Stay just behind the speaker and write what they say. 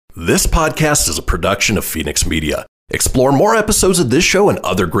This podcast is a production of Phoenix Media. Explore more episodes of this show and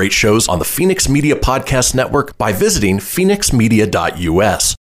other great shows on the Phoenix Media Podcast Network by visiting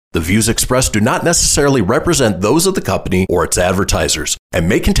phoenixmedia.us. The views expressed do not necessarily represent those of the company or its advertisers and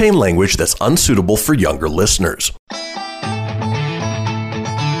may contain language that's unsuitable for younger listeners.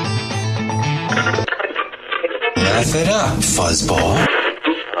 Laugh it up, fuzzball.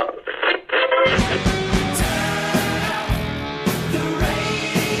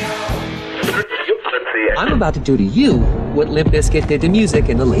 I'm about to do to you what Limp Bizkit did to music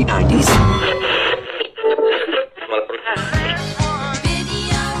in the late 90s.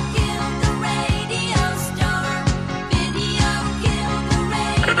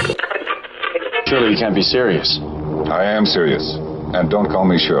 Surely you can't be serious. I am serious. And don't call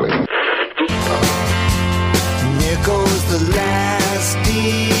me Shirley. Here goes the last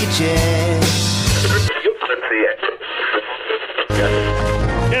DJ.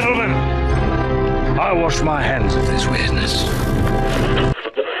 Gentlemen, I wash my hands of this weirdness.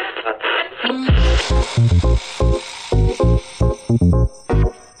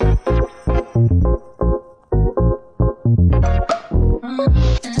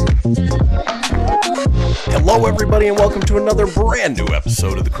 Hello, everybody, and welcome to another brand new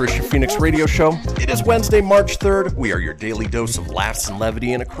episode of the Christian Phoenix Radio Show. It is Wednesday, March 3rd. We are your daily dose of laughs and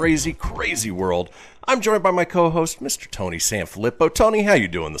levity in a crazy, crazy world. I'm joined by my co-host, Mr. Tony Sanfilippo. Tony, how you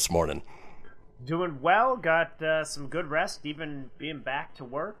doing this morning? Doing well. Got some good rest, even being back to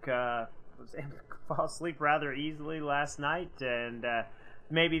work. Was able to fall asleep rather easily last night, and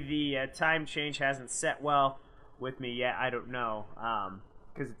maybe the time change hasn't set well with me yet. I don't know,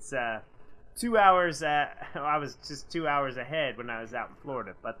 because it's 2 hours. I was just 2 hours ahead when I was out in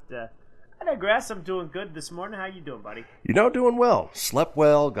Florida, but I digress. I'm doing good this morning. How you doing, buddy? You know, doing well. Slept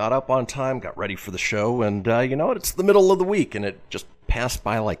well, got up on time, got ready for the show, and you know what? It's the middle of the week, and it just passed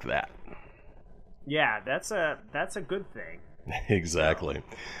by like that. Yeah, that's a good thing. Exactly.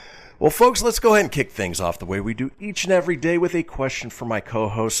 Well, folks, let's go ahead and kick things off the way we do each and every day with a question for my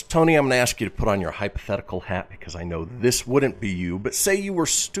co-host. Tony, I'm going to ask you to put on your hypothetical hat because I know this wouldn't be you, but say you were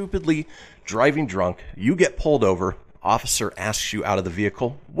stupidly driving drunk, you get pulled over, officer asks you out of the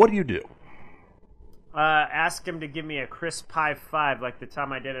vehicle, what do you do? Ask him to give me a crisp high five like the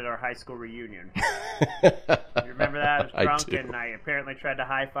time I did at our high school reunion. You remember that? I was drunk and I apparently tried to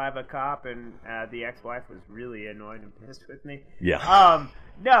high five a cop, and the ex-wife was really annoyed and pissed with me. Yeah.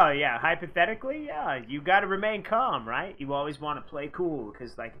 No, yeah, hypothetically, yeah, you got to remain calm, right? You always want to play cool,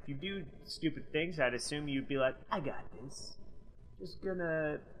 because, like, if you do stupid things, I'd assume you'd be like, I got this. Just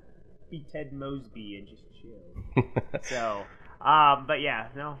gonna be Ted Mosby and just chill. So... but yeah,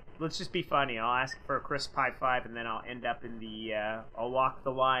 no, let's just be funny. I'll ask for a crisp high five, and then I'll end up in the, I'll walk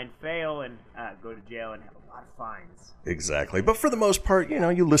the line, fail, and go to jail and have a lot of fines. Exactly. But for the most part, you know,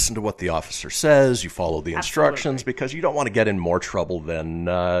 you listen to what the officer says, you follow the instructions, because you don't want to get in more trouble than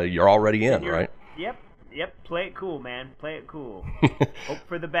you're already in, right? Yep, play it cool, man. Play it cool. Hope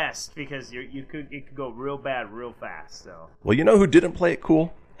for the best, because it could go real bad real fast, so. Well, you know who didn't play it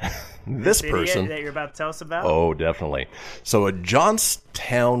cool? This person that you're about to tell us about? Oh, definitely. So a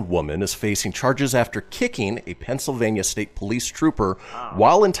Johnstown woman is facing charges after kicking a Pennsylvania State Police trooper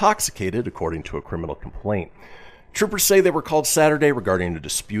while intoxicated, according to a criminal complaint. Troopers say they were called Saturday regarding a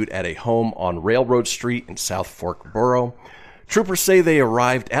dispute at a home on Railroad Street in South Fork Borough. Troopers say they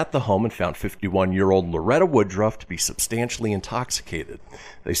arrived at the home and found 51-year-old Loretta Woodruff to be substantially intoxicated.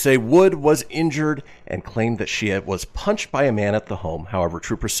 They say Wood was injured and claimed that she was punched by a man at the home. However,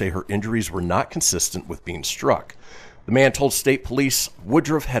 troopers say her injuries were not consistent with being struck. The man told state police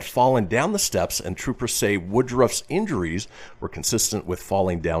Woodruff had fallen down the steps, and troopers say Woodruff's injuries were consistent with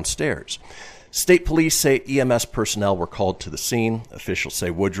falling downstairs. State police say EMS personnel were called to the scene. Officials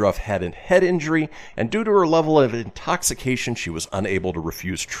say Woodruff had a head injury, and due to her level of intoxication, she was unable to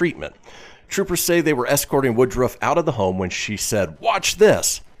refuse treatment. Troopers say they were escorting Woodruff out of the home when she said, "Watch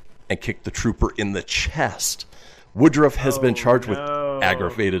this," and kicked the trooper in the chest. Woodruff has been charged with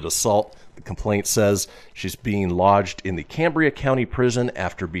aggravated assault. The complaint says she's being lodged in the Cambria County Prison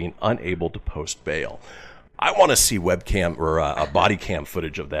after being unable to post bail. I want to see webcam or a body cam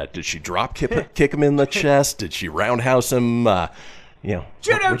footage of that. Did she drop kick him in the chest? Did she roundhouse him?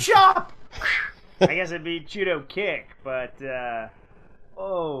 Judo chop! I guess it'd be judo kick, but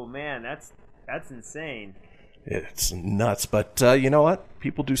oh man, that's insane. It's nuts, but you know what?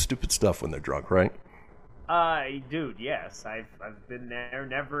 People do stupid stuff when they're drunk, right? Dude, yes, I've been there.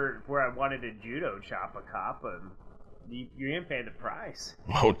 Never where I wanted to judo chop a cop. You're gonna pay the price.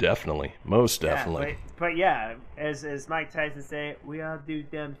 Oh, definitely, most definitely. But yeah, as Mike Tyson say, we all do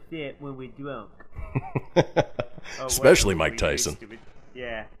dumb shit when we're drunk. Especially Mike Tyson.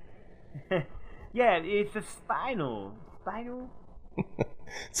 Yeah. Yeah, it's the final.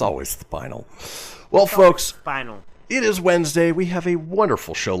 It's always the final. Well, folks, Final. it is Wednesday. We have a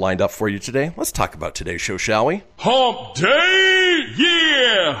wonderful show lined up for you today. Let's talk about today's show, shall we? Hump Day!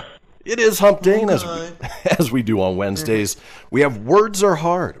 Yeah! It is Hump Day, and as we do on Wednesdays, we have Words Are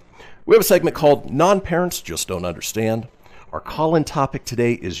Hard. We have a segment called Non-Parents Just Don't Understand. Our call-in topic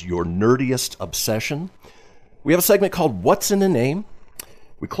today is your nerdiest obsession. We have a segment called What's in a Name?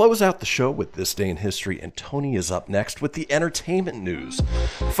 We close out the show with This Day in History, and Tony is up next with the entertainment news.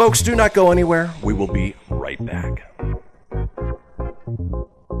 Folks, do not go anywhere. We will be right back.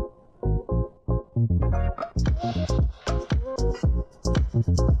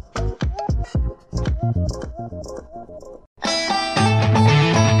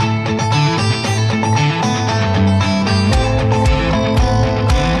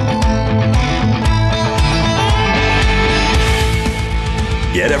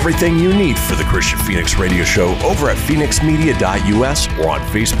 Get everything you need for the Christian Phoenix Radio Show over at phoenixmedia.us or on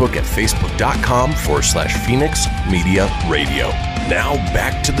Facebook at facebook.com/Phoenix Media Radio. Now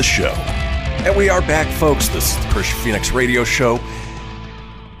back to the show. And we are back, folks. This is the Christian Phoenix Radio Show.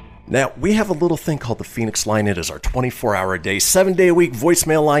 Now, we have a little thing called the Phoenix Line. It is our 24-hour-a-day, 7-day-a-week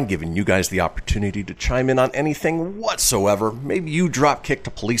voicemail line, giving you guys the opportunity to chime in on anything whatsoever. Maybe you drop-kicked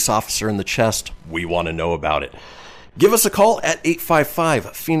a police officer in the chest. We want to know about it. Give us a call at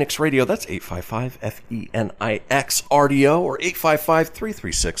 855-PHOENIX-RADIO. That's 855-FENIX-RDO or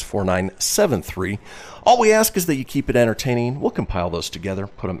 855-336-4973. All we ask is that you keep it entertaining. We'll compile those together,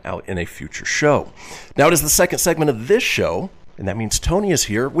 put them out in a future show. Now, it is the second segment of this show, and that means Tony is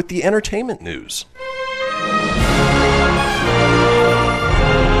here with the entertainment news.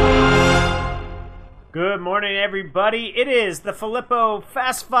 Good morning, everybody. It is the Filippo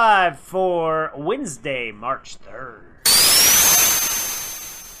Fast Five for Wednesday, March 3rd.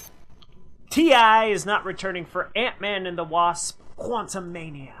 T.I. is not returning for Ant-Man and the Wasp: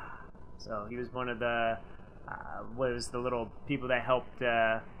 Quantumania. So he was one of the, the little people that helped,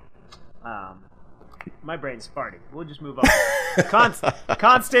 my brain's farting. We'll just move on.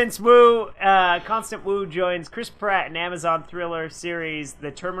 Constant Wu joins Chris Pratt in Amazon thriller series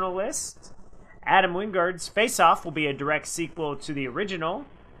The Terminal List. Adam Wingard's Face Off will be a direct sequel to the original.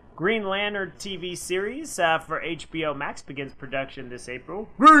 Green Lantern TV series for HBO Max begins production this April.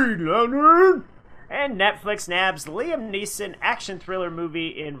 Green Lantern! And Netflix nabs Liam Neeson action thriller movie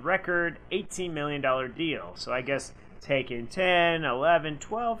in record $18 million deal. So I guess Taken 10, 11,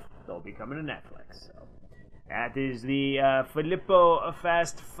 12, they'll be coming to Netflix. So that is the Filippo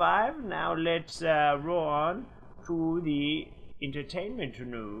Fast 5. Now let's roll on to the entertainment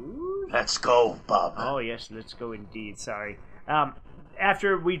news. Let's go, Bob. Oh, yes, let's go indeed. Sorry.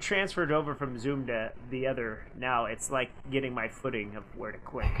 After we transferred over from Zoom to the other, now it's like getting my footing of where to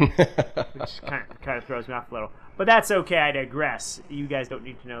click, which kind of throws me off a little. But that's okay, I digress. You guys don't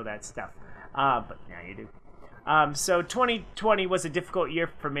need to know that stuff. But now you do. So 2020 was a difficult year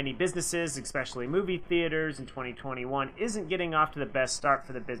for many businesses, especially movie theaters, and 2021 isn't getting off to the best start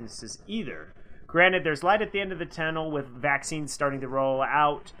for the businesses either. Granted, there's light at the end of the tunnel with vaccines starting to roll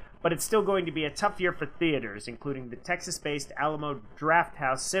out, but it's still going to be a tough year for theaters, including the Texas-based Alamo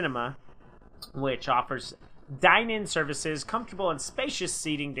Drafthouse Cinema, which offers dine-in services, comfortable and spacious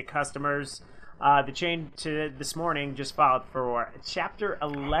seating to customers. The chain this morning just filed for Chapter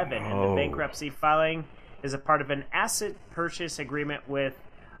 11, and the bankruptcy filing is a part of an asset purchase agreement with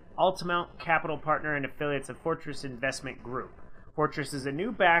Altamount Capital Partner and affiliates of Fortress Investment Group. Fortress is a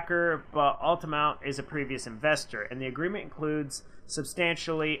new backer, but Altamount is a previous investor, and the agreement includes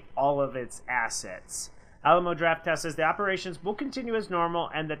substantially all of its assets. Alamo Drafthouse says the operations will continue as normal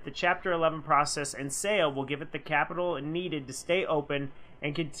and that the Chapter 11 process and sale will give it the capital needed to stay open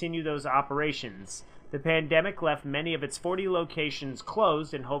and continue those operations. The pandemic left many of its 40 locations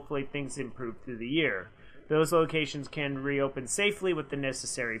closed, and hopefully things improve through the year. Those locations can reopen safely with the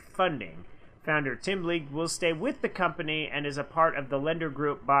necessary funding. Founder Tim League will stay with the company and is a part of the lender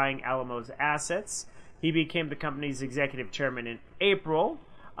group buying Alamo's assets. He became the company's executive chairman in April.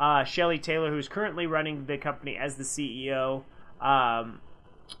 Shelley Taylor, who's currently running the company as the CEO,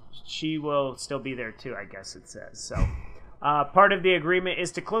 she will still be there too, I guess it says. So, part of the agreement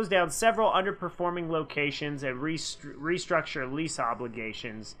is to close down several underperforming locations and restructure lease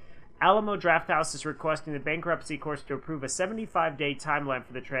obligations. Alamo Drafthouse is requesting the bankruptcy court to approve a 75-day timeline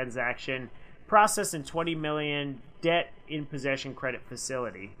for the transaction process and $20 million debt in possession credit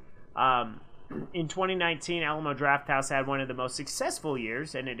facility. In 2019, Alamo Drafthouse had one of the most successful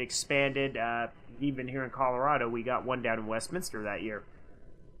years, and it expanded. Even here in Colorado, we got one down in Westminster that year.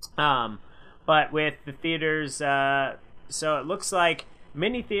 But with the theaters, so it looks like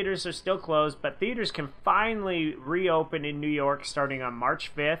Many theaters are still closed, but theaters can finally reopen in New York starting on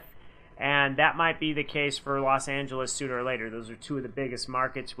March 5th. And that might be the case for Los Angeles sooner or later. Those are two of the biggest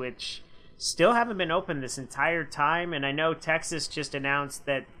markets, which still haven't been open this entire time. And I know Texas just announced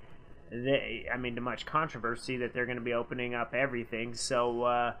that, to much controversy, that they're going to be opening up everything.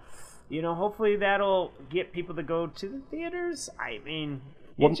 So, hopefully that'll get people to go to the theaters.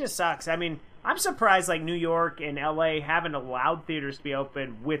 It just sucks. I'm surprised like New York and LA haven't allowed theaters to be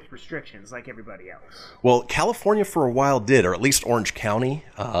open with restrictions like everybody else. Well, California for a while did, or at least Orange County.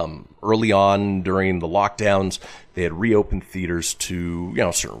 Early on during the lockdowns, they had reopened theaters to,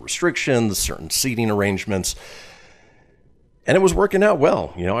 certain restrictions, certain seating arrangements. And it was working out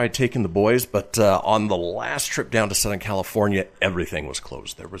well. I had taken the boys, but on the last trip down to Southern California, everything was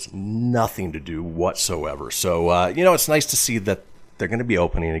closed. There was nothing to do whatsoever. So, it's nice to see that they're going to be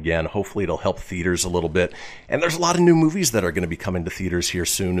opening again. Hopefully it'll help theaters a little bit. And there's a lot of new movies that are going to be coming to theaters here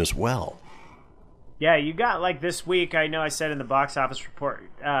soon as well. Yeah, you got like this week, I know I said in the box office report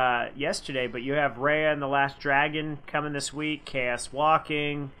yesterday, but you have Raya and the Last Dragon coming this week, Chaos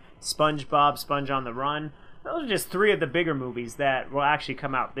Walking, SpongeBob, Sponge on the Run. Those are just three of the bigger movies that will actually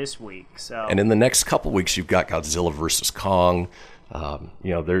come out this week. So, and in the next couple weeks, you've got Godzilla vs. Kong.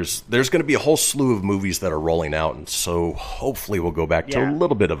 There's going to be a whole slew of movies that are rolling out, and so hopefully we'll go back to a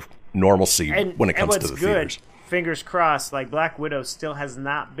little bit of normalcy when it comes to the theaters. Fingers crossed, like Black Widow still has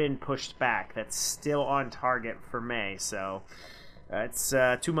not been pushed back. That's still on target for May, so it's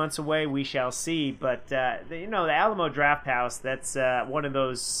 2 months away. We shall see. But the Alamo Drafthouse, that's one of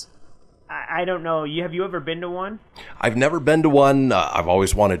those. I don't know. Have you ever been to one? I've never been to one. I've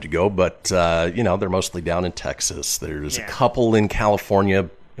always wanted to go, but, they're mostly down in Texas. There's a couple in California,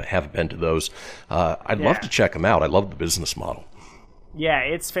 but haven't been to those. I'd love to check them out. I love the business model. Yeah,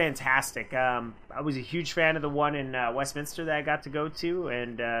 it's fantastic. I was a huge fan of the one in Westminster that I got to go to,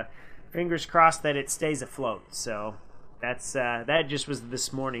 and fingers crossed that it stays afloat. So that just was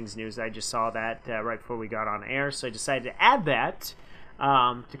this morning's news. I just saw that right before we got on air, so I decided to add that.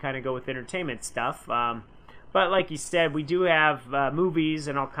 To kind of go with entertainment stuff. But like you said, we do have movies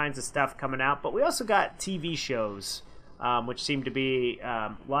and all kinds of stuff coming out, but we also got TV shows, which seem to be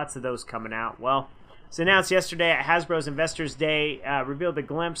lots of those coming out. Well, it's announced yesterday at Hasbro's Investors Day, revealed a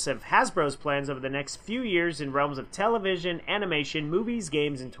glimpse of Hasbro's plans over the next few years in realms of television, animation, movies,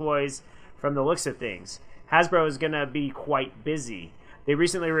 games, and toys from the looks of things. Hasbro is going to be quite busy. They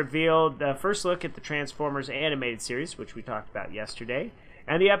recently revealed the first look at the Transformers animated series, which we talked about yesterday,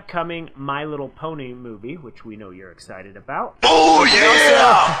 and the upcoming My Little Pony movie, which we know you're excited about. Oh,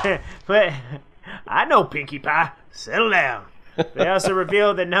 yeah! But I know, Pinkie Pie. Settle down. They also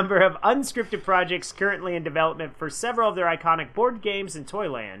revealed a number of unscripted projects currently in development for several of their iconic board games in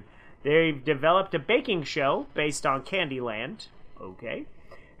Toyland. They've developed a baking show based on Candyland. Okay.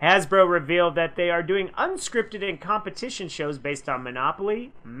 Hasbro revealed that they are doing unscripted and competition shows based on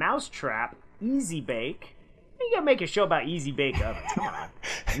Monopoly, Mousetrap, Easy Bake. You gotta make a show about Easy Bake Oven. Come on.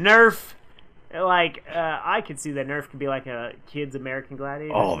 Nerf. I could see that Nerf could be like a kid's American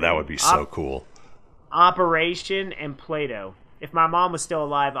Gladiator. Oh, that would be so cool. Operation and Play-Doh. If my mom was still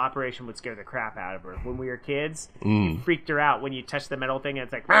alive, Operation would scare the crap out of her. When we were kids, it freaked her out when you touch the metal thing and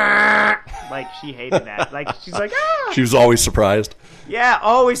it's like she hated that. Like she's like, ah! She was always surprised. Yeah,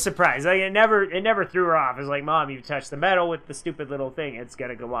 always surprised. Like it never threw her off. It was like, Mom, you touched the metal with the stupid little thing, it's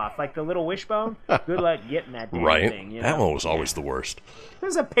gonna go off. Like the little wishbone. Good luck getting that damn thing. That one was always the worst. It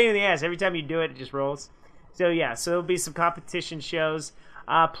was a pain in the ass. Every time you do it, it just rolls. So there'll be some competition shows.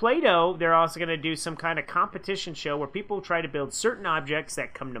 Play-Doh, they're also going to do some kind of competition show where people try to build certain objects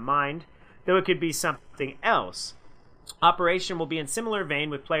that come to mind, though it could be something else. Operation will be in similar vein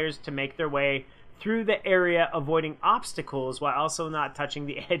with players to make their way through the area, avoiding obstacles while also not touching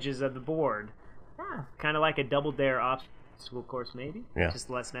the edges of the board. Kind of like a Double Dare obstacle course, maybe. Yeah. Just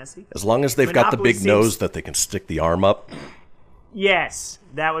less messy. As long as they've got the big nose that they can stick the arm up. Yes,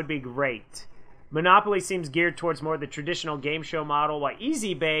 that would be great. Monopoly seems geared towards more the traditional game show model, while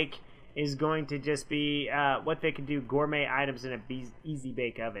Easy Bake is going to just be what they can do, gourmet items in a Easy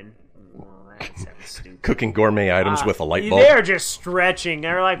Bake oven. Oh, that sounds stupid. Cooking gourmet items with a light bulb. They're just stretching.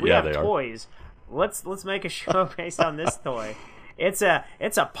 They're like, we have they toys. Let's make a show based on this toy. It's a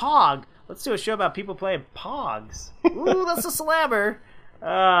Pog. Let's do a show about people playing Pogs. Ooh, that's a slammer.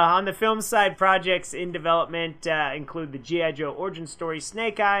 On the film side, projects in development include the G.I. Joe origin story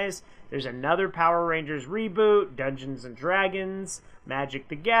Snake Eyes. There's another Power Rangers reboot, Dungeons & Dragons, Magic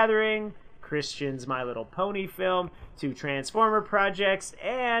the Gathering, Christian's My Little Pony film, 2 Transformer projects,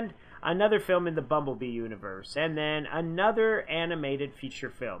 and another film in the Bumblebee universe, and then another animated feature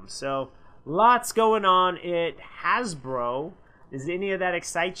film. So, lots going on at Hasbro. Does any of that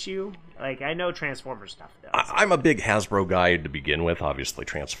excite you? Like, I know Transformers stuff does. I'm a big Hasbro guy to begin with. Obviously,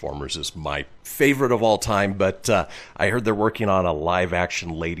 Transformers is my favorite of all time, but I heard they're working on a live-action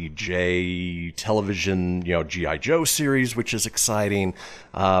Lady J television, G.I. Joe series, which is exciting.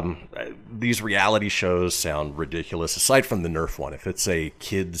 These reality shows sound ridiculous, aside from the Nerf one. If it's a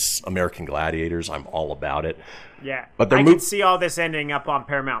kids' American Gladiators, I'm all about it. Yeah, but I can see all this ending up on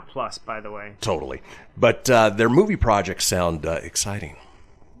Paramount Plus, by the way. Totally. But their movie projects sound exciting.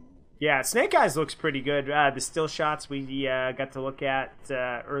 Yeah, Snake Eyes looks pretty good. The still shots we got to look at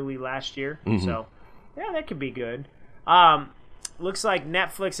early last year. Mm-hmm. So, yeah, that could be good. Looks like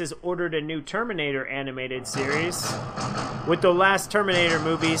Netflix has ordered a new Terminator animated series, with the last Terminator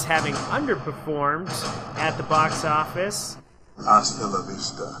movies having underperformed at the box office. Hasta la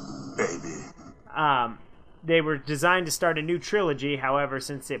vista, baby. They were designed to start a new trilogy. However,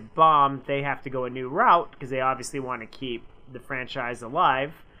 since it bombed, they have to go a new route because they obviously want to keep the franchise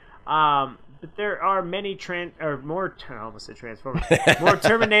alive. But there are many more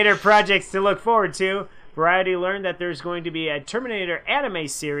Terminator projects to look forward to. Variety learned that there's going to be a Terminator anime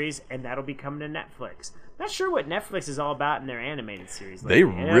series, and that'll be coming to Netflix. Not sure what Netflix is all about in their animated series.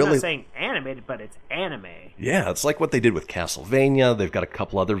 I'm not saying animated, but it's anime. Yeah, it's like what they did with Castlevania. They've got a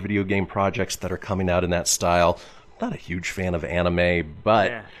couple other video game projects that are coming out in that style. Not a huge fan of anime,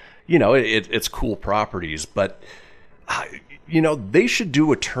 but, it's cool properties. But, they should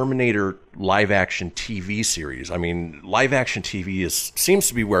do a Terminator live-action TV series. I mean, live-action TV seems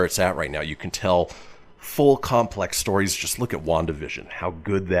to be where it's at right now. You can tell full complex stories. Just look at WandaVision, how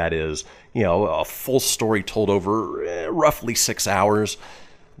good that is. A full story told over roughly 6 hours.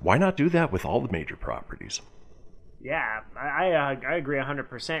 Why not do that with all the major properties? Yeah, I agree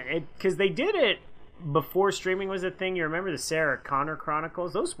 100%. Because they did it before streaming was a thing. You remember the Sarah Connor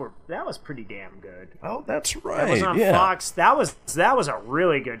Chronicles? That was pretty damn good. Oh, that's right. That was on Fox. That was a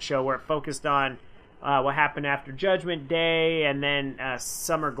really good show where it focused on what happened after Judgment Day, and then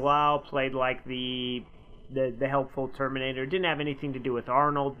Summer Glau played like the helpful Terminator. It didn't have anything to do with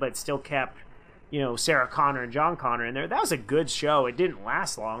Arnold, but still kept, Sarah Connor and John Connor in there. That was a good show. It didn't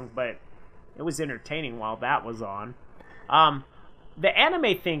last long, but it was entertaining while that was on. The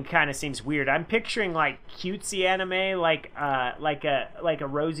anime thing kind of seems weird. I'm picturing like cutesy anime, like a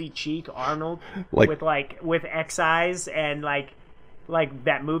rosy cheek Arnold with X eyes and like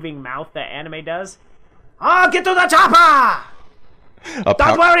that moving mouth that anime does. Get to the chopper!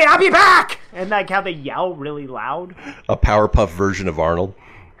 Don't worry, I'll be back! And like how they yell really loud. A Powerpuff version of Arnold.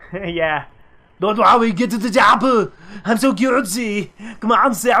 Yeah. Don't worry, get to the chopper. I'm so cutesy. Come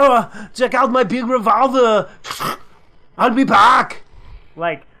on, Sarah. Check out my big revolver. I'll be back.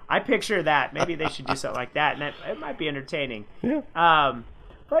 Like, I picture that. Maybe they should do something like that, and it might be entertaining. Yeah.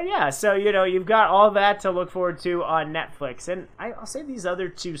 But yeah, so, you've got all that to look forward to on Netflix. And I'll save these other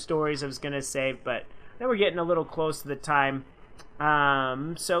two stories I was going to save, but then we're getting a little close to the time.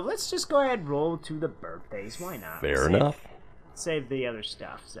 So let's just go ahead and roll to the birthdays. Why not? Fair enough. Save the other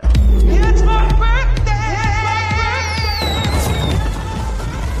stuff. So. It's my birthday!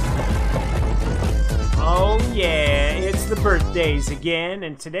 Oh yeah, it's the birthdays again,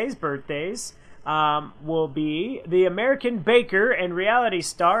 and today's birthdays will be the American baker and reality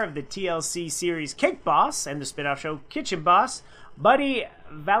star of the TLC series Cake Boss and the spin-off show Kitchen Boss, Buddy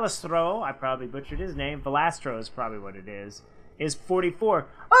Valastro. I probably butchered his name. Valastro is probably what it is 44.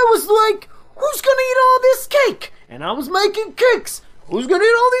 I was like, who's gonna eat all this cake? And I was making cakes. Who's gonna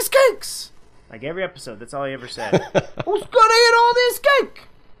eat all these cakes? Like every episode, that's all he ever said. Who's gonna eat all this cake?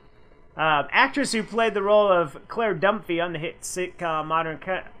 Actress who played the role of Claire Dunphy on the hit sitcom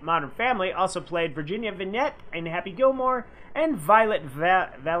Modern Family also played Virginia Vignette in Happy Gilmore and Violet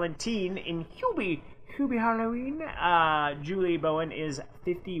Valentine in Hubie Halloween. Julie Bowen is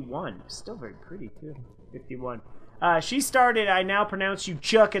 51. Still very pretty, too. 51. She starred in I Now Pronounce You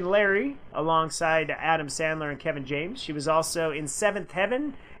Chuck and Larry alongside Adam Sandler and Kevin James. She was also in Seventh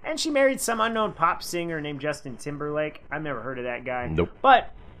Heaven, and she married some unknown pop singer named Justin Timberlake. I've never heard of that guy. Nope.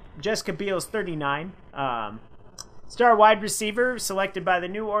 But Jessica Biel's 39. Star wide receiver selected by the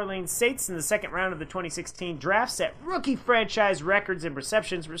New Orleans Saints in the second round of the 2016 draft, set rookie franchise records in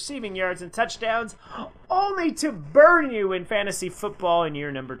receptions, receiving yards, and touchdowns, only to burn you in fantasy football in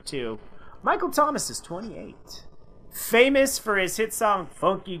year number 2. Michael Thomas is 28. Famous for his hit song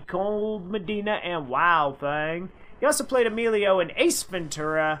Funky Cold Medina and Wild Thing. He also played Emilio in Ace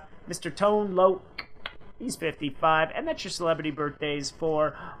Ventura, Mr. Tone Loc. He's 55, and that's your celebrity birthdays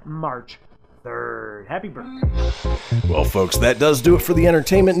for March 3rd. Happy birthday. Well, folks, that does do it for the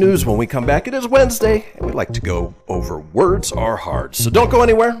entertainment news. When we come back, it is Wednesday, and we like to go over Words Are Hard. So don't go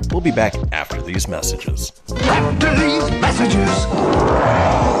anywhere. We'll be back after these messages. After these messages,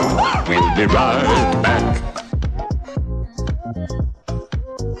 we'll be right back.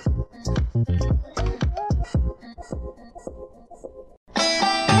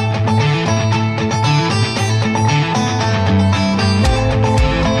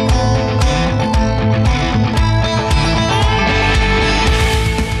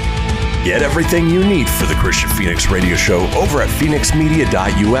 Get everything you need for the Christian Phoenix Radio Show over at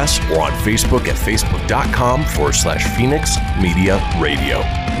phoenixmedia.us or on Facebook at facebook.com/Phoenix Media Radio.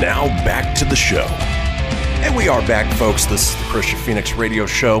 Now back to the show. And we are back, folks. This is the Christian Phoenix Radio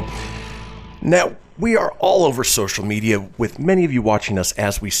Show. Now, we are all over social media with many of you watching us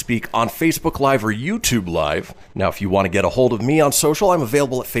as we speak on Facebook Live or YouTube Live. Now, if you want to get a hold of me on social, I'm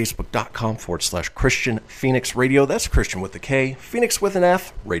available at facebook.com/Christian Phoenix Radio. That's Christian with a K, Phoenix with an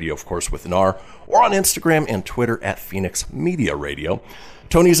F, radio, of course, with an R, or on Instagram and Twitter at Phoenix Media Radio.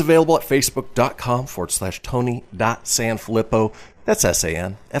 Tony's available at facebook.com/Tony.Sanfilippo. That's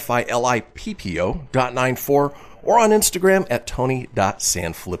SANFILIPPO.94, or on Instagram at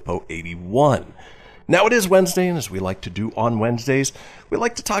Tony.Sanfilippo81. Now it is Wednesday, and as we like to do on Wednesdays, we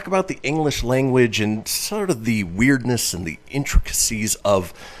like to talk about the English language and sort of the weirdness and the intricacies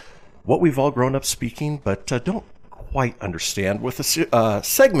of what we've all grown up speaking, but don't quite understand with a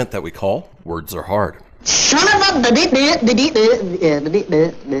segment that we call Words Are Hard. So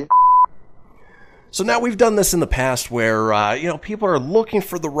now we've done this in the past where, people are looking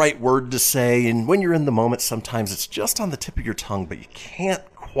for the right word to say, and when you're in the moment, sometimes it's just on the tip of your tongue, but you can't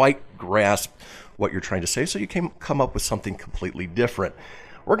quite grasp what you're trying to say, so you can come up with something completely different.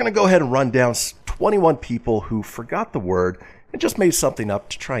 We're going to go ahead and run down 21 people who forgot the word and just made something up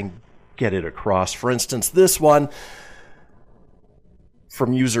to try and get it across. For instance, this one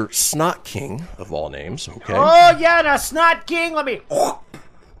from user Snot King, of all names. Okay. Oh, yeah, the Snot King. Let me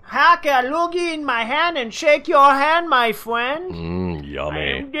hack a loogie in my hand and shake your hand, my friend.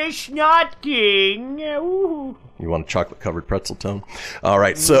 Yummy. I'm the Snot King. Ooh. You want a chocolate-covered pretzel, Tone? All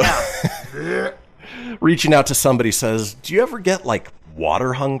right, so reaching out to somebody says, do you ever get,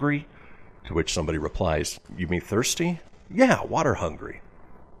 water hungry? To which somebody replies, you mean thirsty? Yeah, water hungry.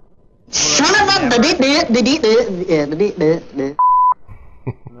 No,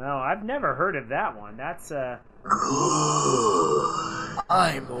 I've never heard of that one. That's, I'm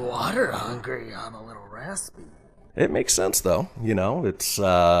water hungry. I'm a little raspy. It makes sense, though. It's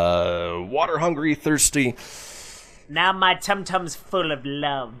water hungry, thirsty. Now my tum-tum's full of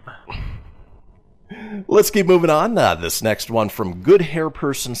love. Let's keep moving on. This next one from Good Hair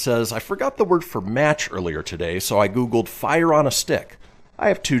Person says, I forgot the word for match earlier today, so I Googled fire on a stick. I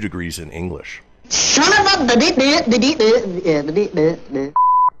have 2 degrees in English.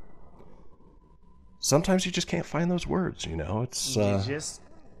 Sometimes you just can't find those words, It's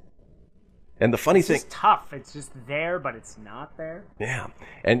and the funny thing... It's just tough. It's just there, but it's not there. Yeah.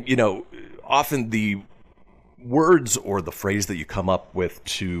 And, often the words or the phrase that you come up with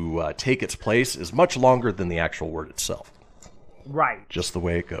to take its place is much longer than the actual word itself. Right. Just the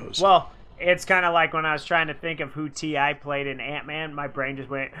way it goes. Well, it's kind of like when I was trying to think of who T.I. played in Ant-Man, my brain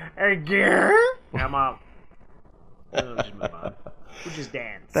just went, again? I'm out. We'll just move on. We'll just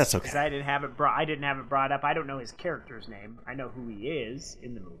dance. That's okay. Because I didn't have it brought up. I don't know his character's name. I know who he is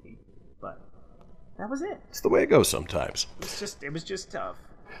in the movie, but that was it. It's the way it goes sometimes. It was just tough.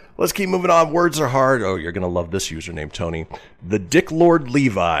 Let's keep moving on. Words are hard. Oh, you're going to love this username, Tony. The Dick Lord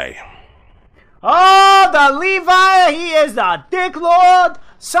Levi. Oh, the Levi, he is the Dick Lord.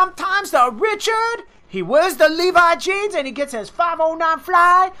 Sometimes the Richard, he wears the Levi jeans and he gets his 509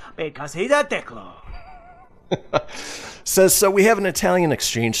 fly because he's a Dick Lord. Says, so we have an Italian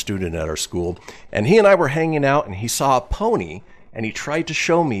exchange student at our school, and he and I were hanging out, and he saw a pony, and he tried to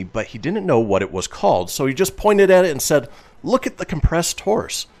show me, but he didn't know what it was called, so he just pointed at it and said, look at the compressed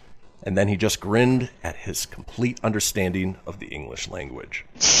horse. And then he just grinned at his complete understanding of the English language.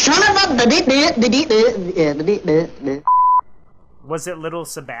 Was it little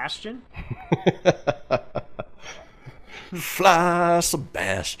Sebastian? Fly,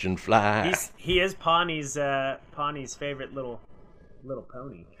 Sebastian, fly. He is Pawnee's favorite little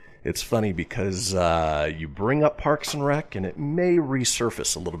pony. It's funny because you bring up Parks and Rec, and it may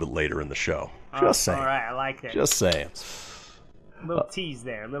resurface a little bit later in the show. Just saying. All right, I like it. Just saying. Little tease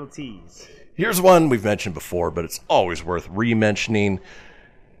there, little tease. Here's one we've mentioned before, but it's always worth re-mentioning.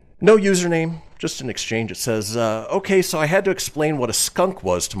 No username, just an exchange. It says, okay, so I had to explain what a skunk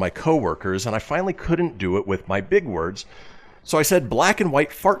was to my coworkers, and I finally couldn't do it with my big words. So I said black and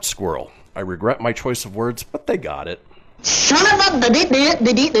white fart squirrel. I regret my choice of words, but they got it.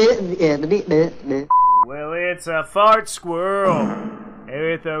 Well, it's a fart squirrel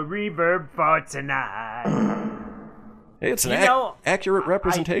with a reverb fart tonight. Hey, it's an accurate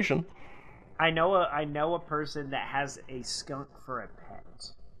representation. I know a person that has a skunk for a pet.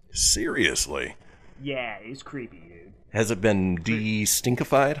 Seriously? Yeah, it's creepy, dude. Has it been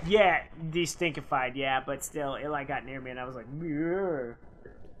de-stinkified? Yeah, de-stinkified, yeah, but still, it like got near me and I was like, yeah.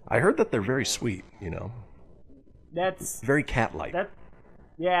 I heard that they're very sweet, That's very cat-like.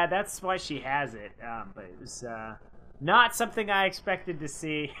 Yeah, that's why she has it. But it was not something I expected to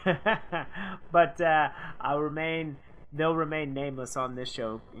see. But they'll remain nameless on this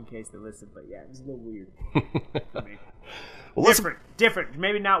show in case they listen. But yeah, it was a little weird for me. Well, different.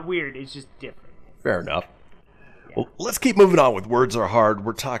 Maybe not weird. It's just different. Fair enough. Yeah. Well, let's keep moving on with Words Are Hard.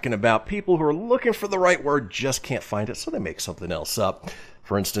 We're talking about people who are looking for the right word, just can't find it, so they make something else up.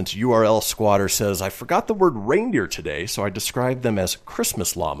 For instance, URL Squatter says, I forgot the word reindeer today, so I described them as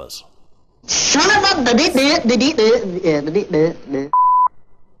Christmas llamas. I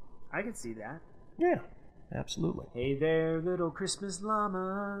can see that. Yeah, absolutely. Hey there, little Christmas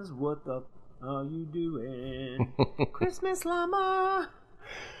llamas, what the are you doing? Christmas llama.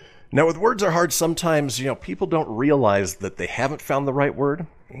 Now, with Words Are Hard, sometimes, people don't realize that they haven't found the right word.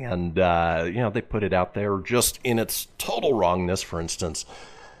 And, they put it out there just in its total wrongness. For instance,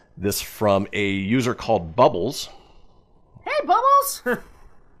 this from a user called Bubbles. Hey, Bubbles!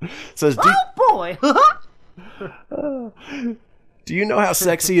 Says, boy! Do you know how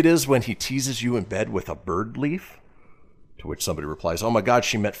sexy it is when he teases you in bed with a bird leaf? To which somebody replies, oh my God,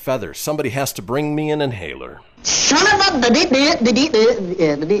 she meant feathers. Somebody has to bring me an inhaler.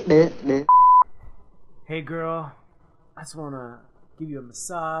 Hey, girl, I just want to give you a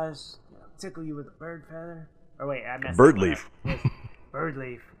massage, tickle you with a bird feather. Or wait, I messed bird up. Leaf. Bird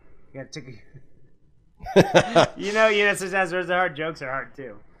leaf. You gotta tickle you. Sometimes Words Are Hard, jokes are hard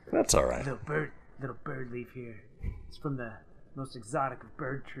too. That's all right. Little bird leaf here. It's from the most exotic of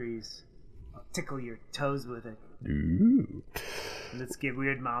bird trees. I'll tickle your toes with it. Ooh. Let's get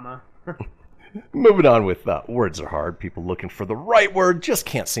weird, mama. Moving on with Words Are Hard. People looking for the right word just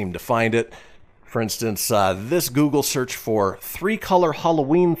can't seem to find it. For instance, this Google search for 3-color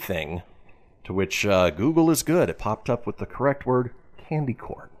Halloween thing, to which Google is good. It popped up with the correct word, candy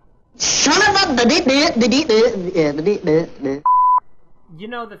corn.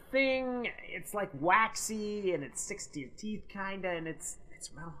 The thing, it's like waxy and it sticks to your teeth kinda, and it's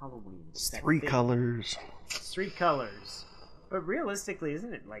around Halloween. It's 3 colors. It's 3 colors. But realistically,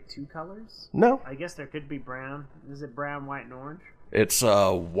 isn't it like 2 colors? No. I guess there could be brown. Is it brown, white, and orange? It's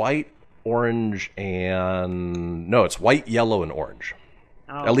white, orange, and... No, it's white, yellow, and orange.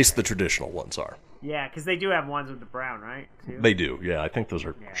 Oh, At least the traditional ones are. Yeah, because they do have ones with the brown, right? Too? They do, yeah. I think those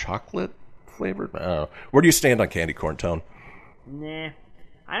are chocolate flavored. I don't know. Where do you stand on candy corn, Tone? Nah.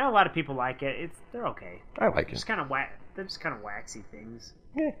 I know a lot of people like it. They're okay. I like it. They're just kind of waxy things.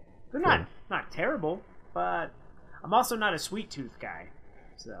 Yeah. They're not terrible, but I'm also not a sweet tooth guy,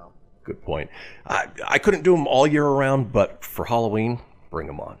 so. Good point. I couldn't do them all year around, but for Halloween, bring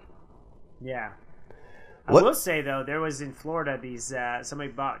them on. Yeah. I will say, though, there was in Florida these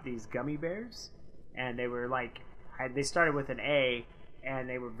somebody bought these gummy bears, and they were they started with an A, and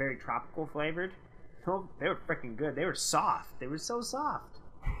they were very tropical flavored. Oh, they were freaking good. They were soft. They were so soft.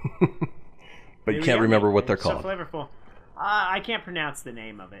 But you can't remember what they're called. So flavorful. I can't pronounce the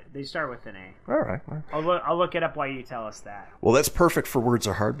name of it. They start with an A. All right. I'll look it up while you tell us that. Well, that's perfect for Words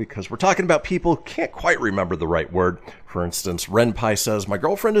Are Hard because we're talking about people who can't quite remember the right word. For instance, Ren Pai says, my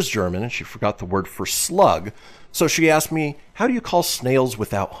girlfriend is German and she forgot the word for slug. So she asked me, how do you call snails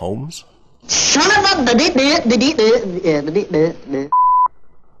without homes? You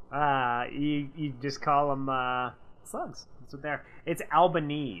just call them slugs. That's what they're. It's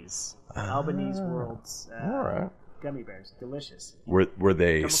Albanese. Albanese World's all right. Gummy bears. Delicious. Were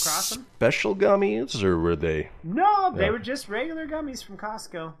they special gummies or were they? No, they were just regular gummies from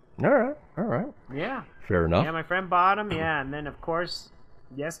Costco. All right. Yeah. Fair enough. Yeah, my friend bought them. Yeah, and then of course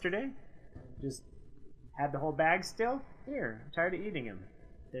yesterday, just had the whole bag still. Here, I'm tired of eating them.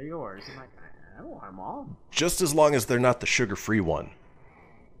 They're yours. I'm like, I don't want them all. Just as long as they're not the sugar-free one.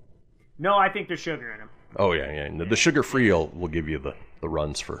 No, I think there's sugar in them. Oh, yeah. The sugar-free will give you the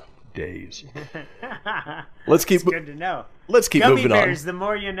runs for days. Let's keep. It's good to know. Let's keep Gummy moving on. bears, the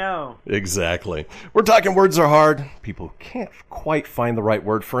more you know. Exactly. We're talking Words Are Hard. People can't quite find the right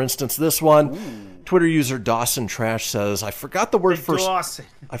word. For instance, this one. Ooh. Twitter user Dawson Trash says, I forgot the word for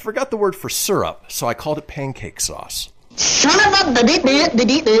syrup, so I called it pancake sauce.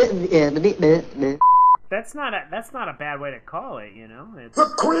 that's not a bad way to call it, you know. It's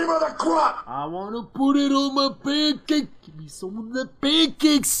The cream of the crop! I want to put it on my pancake. Give me some of the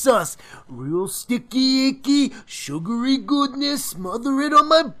pancake sauce. Real sticky, icky, sugary goodness. Smother it on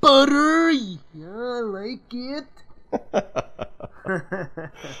my butter. Yeah, I like it.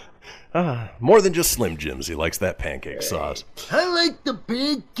 More than just Slim Jims, he likes that pancake sauce. I like the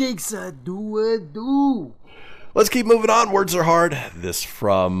pancakes. I do. Let's keep moving on. Words are hard. This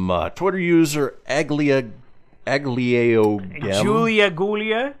from Twitter user Agliaogem. Julia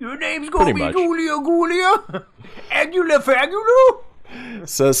Gulia. Your name's Pretty gonna much. be Julia Gulia. Agula Fagula.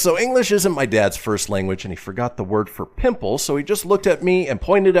 So English isn't my dad's first language, and he forgot the word for pimple, so he just looked at me and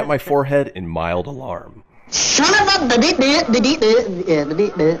pointed at my forehead in mild alarm.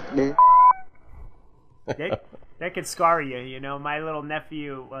 That could scar you, you know. My little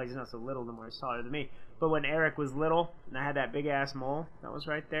nephew, well, he's not so little no more, he's taller than me. But when Eric was little, and I had that big ass mole that was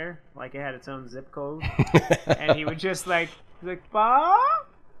right there, like it had its own zip code, and he would just like, ba,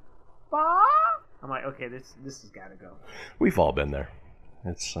 ba. I'm like, okay, this has got to go. We've all been there.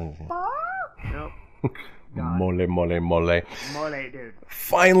 It's Ba? Nope. mole. Mole, dude.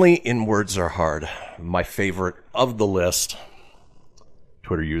 Finally, in Words Are Hard, my favorite of the list.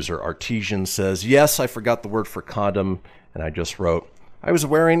 Twitter user Artesian says, yes, I forgot the word for condom, and I just wrote, I was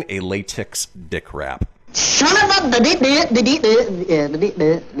wearing a latex dick wrap. When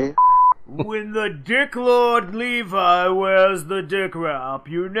the Dick Lord Levi wears the dick wrap,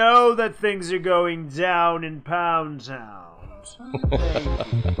 you know that things are going down in Pound Town.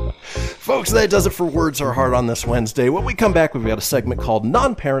 Folks, that does it for Words Are Hard on this Wednesday. When we come back, we've got a segment called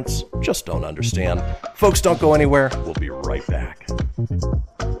Non-Parents Just Don't Understand. Folks, don't go anywhere. We'll be right back.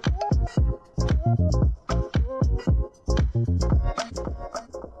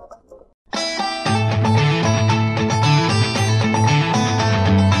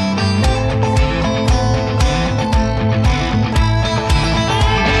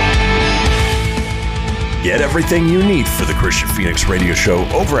 Get everything you need for the Christian Phoenix Radio Show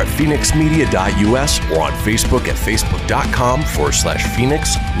over at phoenixmedia.us or on Facebook at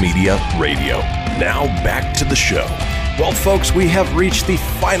facebook.com/Phoenix Media Radio. Now back to the show. Well, folks, we have reached the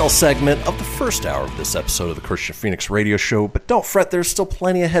final segment of the first hour of this episode of the Christian Phoenix Radio Show, but don't fret, there's still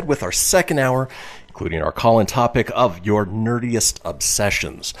plenty ahead with our second hour, including our call-in topic of your nerdiest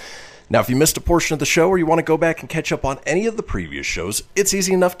obsessions. Now, if you missed a portion of the show or you want to go back and catch up on any of the previous shows, it's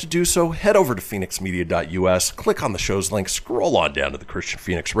easy enough to do so. Head over to phoenixmedia.us, click on the show's link, scroll on down to the Christian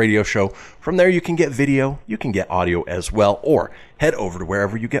Phoenix Radio Show. From there, you can get video, you can get audio as well, or head over to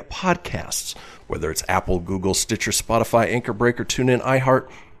wherever you get podcasts, whether it's Apple, Google, Stitcher, Spotify, Anchor Breaker, TuneIn, iHeart,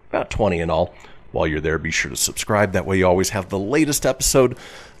 about 20 in all. While you're there, be sure to subscribe. That way you always have the latest episode.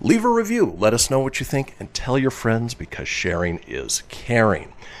 Leave a review, let us know what you think, and tell your friends because sharing is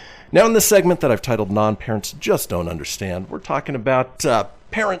caring. Now, in this segment that I've titled Non-Parents Just Don't Understand, we're talking about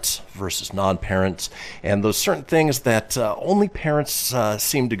parents versus non-parents and those certain things that only parents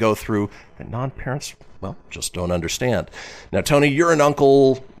seem to go through that non-parents, well, just don't understand. Now, Tony, you're an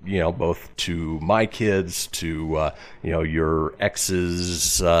uncle, you know, both to my kids, to, your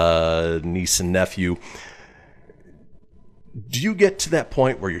ex's niece and nephew. Do you get to that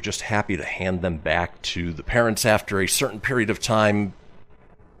point where you're just happy to hand them back to the parents after a certain period of time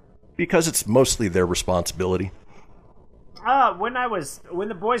because it's mostly their responsibility? When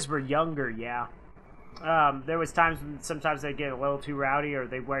the boys were younger, yeah. There was times when sometimes they get a little too rowdy or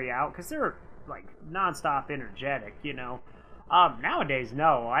they wear you out because they're like nonstop energetic, you know. Nowadays,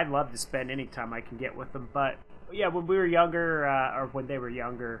 no. I'd love to spend any time I can get with them, but yeah, when we were younger, or when they were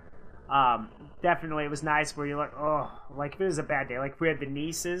younger, definitely it was nice where you're like, oh, like if it was a bad day, like if we had the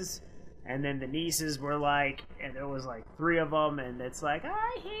nieces. And then the nieces were like, and there was like 3 of them, and it's like,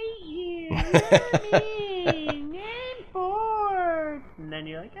 I hate you, you're mean, and bored. And then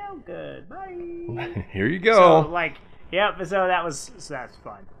you're like, oh, good, bye. Here you go. So, like, yep, so that's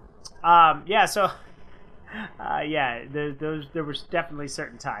fun. There was definitely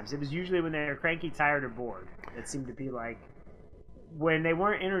certain times. It was usually when they were cranky, tired, or bored. It seemed to be like, when they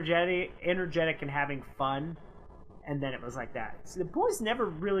weren't energetic and having fun. And then it was like that. So the boys never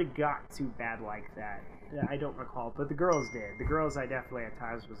really got too bad like that. I don't recall, but the girls did. The girls, I definitely at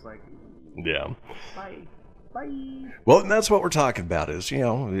times was like, yeah, bye. Well, and that's what we're talking about is, you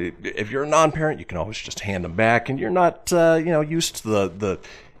know, if you're a non-parent, you can always just hand them back, and you're not, used to the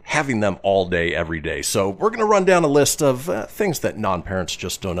having them all day, every day. So we're going to run down a list of things that non-parents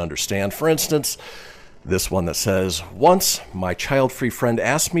just don't understand. For instance, this one that says, once my child-free friend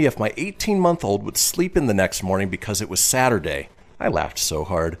asked me if my 18-month-old would sleep in the next morning because it was Saturday. I laughed so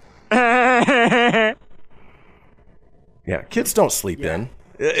hard. Yeah, kids don't sleep in,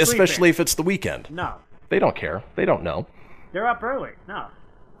 especially if it's the weekend. No. They don't care. They don't know. They're up early. No.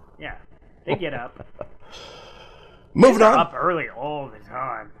 Yeah. They get up. Moving on. Up early all the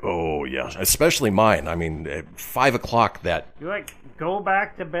time. Oh, yeah. Especially mine. I mean, at 5 o'clock that... You're like, go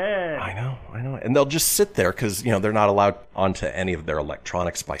back to bed. I know. And they'll just sit there because, they're not allowed onto any of their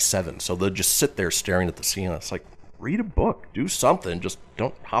electronics by 7. So they'll just sit there staring at the ceiling. It's like, read a book. Do something. Just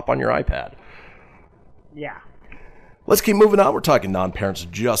don't hop on your iPad. Yeah. Let's keep moving on. We're talking non-parents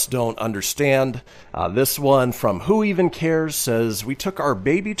just don't understand. This one from Who Even Cares says, we took our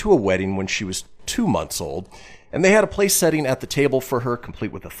baby to a wedding when she was 2 months old, and they had a place setting at the table for her,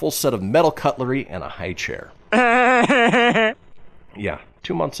 complete with a full set of metal cutlery and a high chair. Yeah,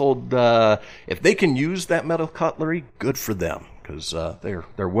 2 months old. If they can use that metal cutlery, good for them, because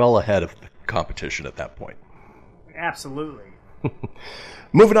they're well ahead of the competition at that point. Absolutely.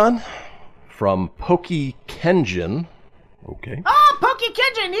 Moving on. From Pokey Kenjin. Okay. Oh, Pokey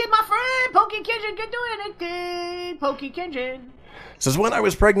Kenjin! He's my friend! Pokey Kenjin can do anything! Pokey Kenjin. Says, when I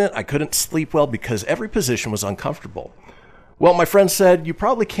was pregnant, I couldn't sleep well because every position was uncomfortable. Well, my friend said, you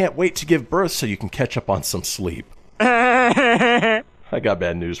probably can't wait to give birth so you can catch up on some sleep. I got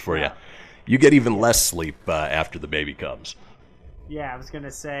bad news for you. You get even less sleep after the baby comes. Yeah, I was going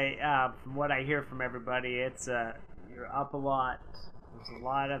to say, from what I hear from everybody, it's you're up a lot. There's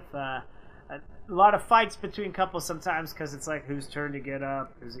a lot of fights between couples sometimes because it's like, whose turn to get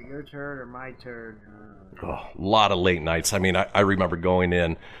up? Is it your turn or my turn? A lot of late nights. I mean, I remember going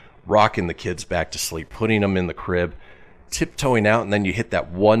in, rocking the kids back to sleep, putting them in the crib, tiptoeing out, and then you hit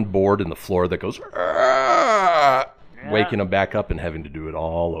that one board in the floor that goes, waking them back up and having to do it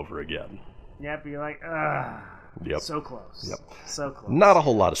all over again. Yep, you're like, ugh. Yep. So close. Yep. So close. Not a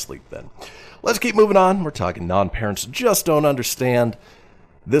whole lot of sleep then. Let's keep moving on. We're talking non-parents just don't understand.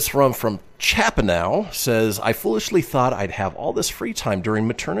 This one from Chapanow says, I foolishly thought I'd have all this free time during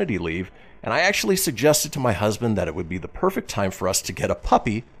maternity leave, and I actually suggested to my husband that it would be the perfect time for us to get a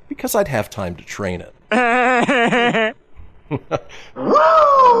puppy because I'd have time to train it.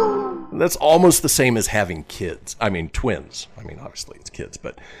 That's almost the same as having kids. I mean, twins. I mean, obviously it's kids,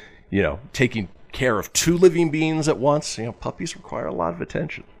 but, taking care of 2 living beings at once, puppies require a lot of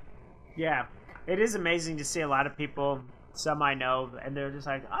attention. Yeah. It is amazing to see a lot of people, some I know, and they're just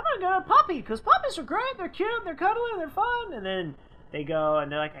like, I'm going to get a puppy because puppies are great. They're cute. They're cuddly. They're fun. And then they go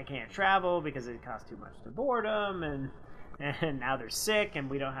and they're like, I can't travel because it costs too much to board them. And now they're sick and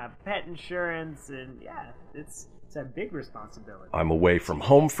we don't have pet insurance. And yeah, it's a big responsibility. I'm away from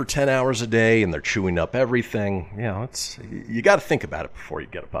home for 10 hours a day and they're chewing up everything. You got to think about it before you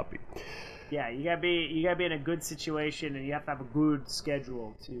get a puppy. Yeah, you gotta be in a good situation, and you have to have a good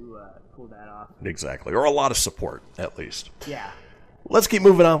schedule to pull that off. Exactly, or a lot of support, at least. Yeah. Let's keep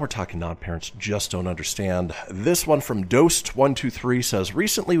moving on. We're talking non-parents just don't understand. This one from Dosed123 says,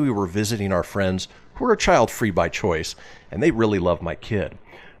 recently we were visiting our friends who are child-free by choice, and they really love my kid.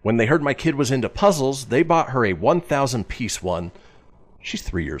 When they heard my kid was into puzzles, they bought her a 1,000-piece one. She's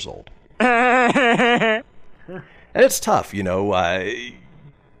 3 years old. And it's tough,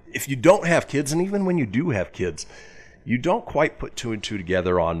 if you don't have kids, and even when you do have kids, you don't quite put 2 and 2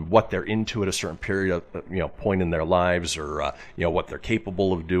 together on what they're into at a certain period of, point in their lives, or what they're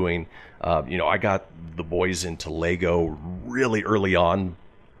capable of doing. I got the boys into Lego really early on,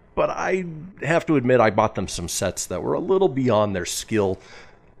 but I have to admit I bought them some sets that were a little beyond their skill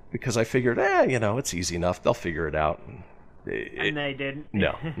because I figured, it's easy enough. They'll figure it out. And they didn't.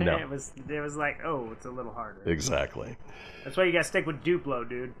 No. it was like, oh, it's a little harder. Exactly. That's why you gotta stick with Duplo,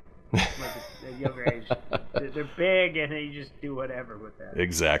 dude. Like at younger age, they're big, and you just do whatever with that.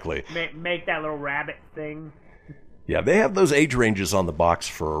 Exactly. Make that little rabbit thing. Yeah, they have those age ranges on the box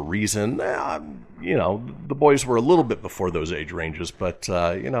for a reason. The boys were a little bit before those age ranges, but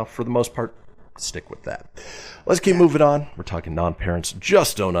for the most part, stick with that. Let's keep moving on. We're talking non-parents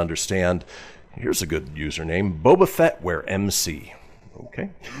just don't understand. Here's a good username, Boba Fett Wear MC.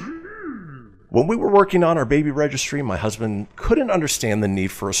 Okay. When we were working on our baby registry, my husband couldn't understand the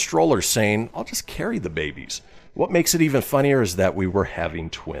need for a stroller, saying, I'll just carry the babies. What makes it even funnier is that we were having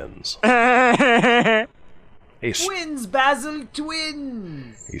twins. Twins, Basil,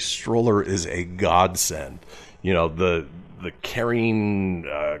 twins! A stroller is a godsend. The carrying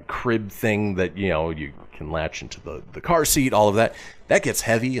crib thing that, you can latch into the car seat, all of that. That gets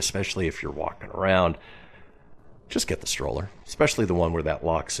heavy, especially if you're walking around. Just get the stroller, especially the one where that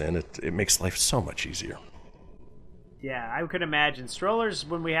locks in. It makes life so much easier. Yeah, I could imagine. Strollers,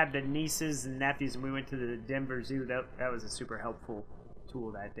 when we had the nieces and nephews and we went to the Denver Zoo, that was a super helpful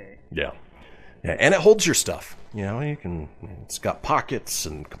tool that day. Yeah, and it holds your stuff. It's got pockets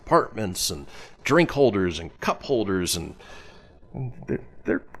and compartments and drink holders and cup holders, and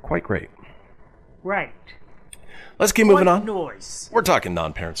they're quite great. Right. Let's keep moving on. Noise. We're talking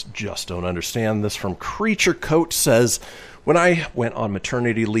non-parents just don't understand. This from Creature Coat says, when I went on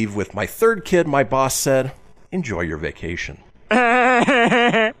maternity leave with my third kid, my boss said, enjoy your vacation.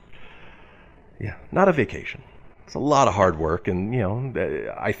 Yeah, not a vacation. It's a lot of hard work, and,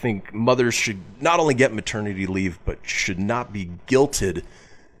 I think mothers should not only get maternity leave, but should not be guilted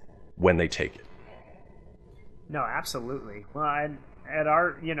when they take it. No, absolutely. Well, at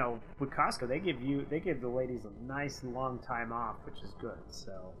our, with Costco, they give the ladies a nice long time off, which is good,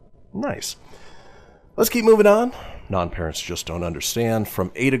 so. Nice. Let's keep moving on. Non-parents just don't understand.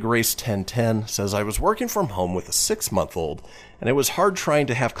 From Ada Grace 1010 says, I was working from home with a 6-month-old, and it was hard trying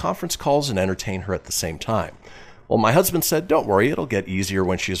to have conference calls and entertain her at the same time. Well, my husband said, don't worry, it'll get easier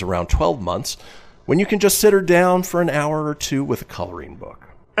when she's around 12 months, when you can just sit her down for an hour or two with a coloring book.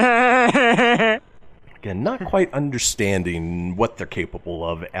 Again, not quite understanding what they're capable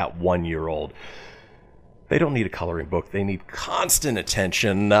of at 1-year-old. They don't need a coloring book. They need constant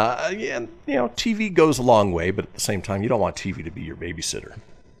attention. TV goes a long way, but at the same time, you don't want TV to be your babysitter.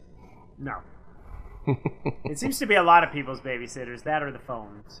 No. It seems to be a lot of people's babysitters, that or the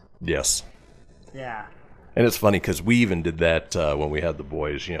phones. Yes. Yeah. And it's funny because we even did that when we had the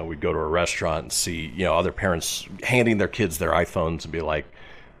boys. We'd go to a restaurant and see, other parents handing their kids their iPhones and be like,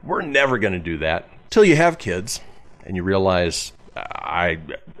 we're never going to do that. Till you have kids and you realize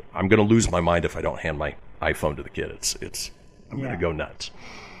I'm going to lose my mind if I don't hand my iPhone to the kid. I'm going to go nuts.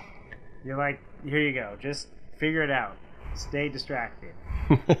 You're like, here you go. Just figure it out. Stay distracted.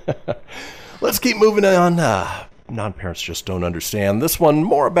 Let's keep moving on. Non-parents just don't understand. This one,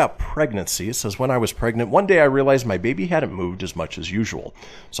 more about pregnancy. It says, when I was pregnant, one day I realized my baby hadn't moved as much as usual.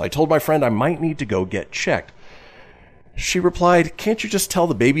 So I told my friend I might need to go get checked. She replied, can't you just tell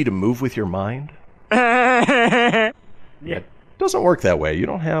the baby to move with your mind? Yeah, it doesn't work that way. You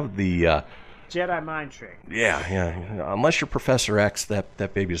don't have the... Jedi mind trick. Yeah. Unless you're Professor X,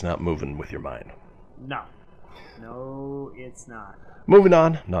 that baby's not moving with your mind. No, it's not. Moving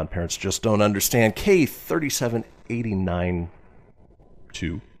on. Non-parents just don't understand.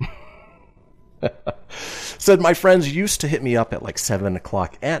 K3789-2 said, my friends used to hit me up at like 7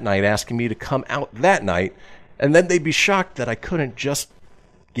 o'clock at night asking me to come out that night, and then they'd be shocked that I couldn't just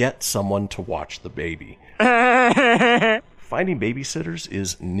get someone to watch the baby. Finding babysitters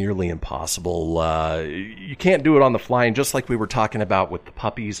is nearly impossible. You can't do it on the fly, and just like we were talking about with the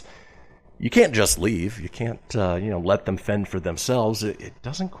puppies, you can't just leave. You can't, let them fend for themselves. It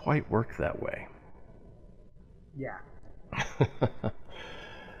doesn't quite work that way. Yeah.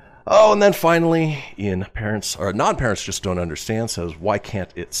 Oh, and then finally, non-parents just don't understand, says, why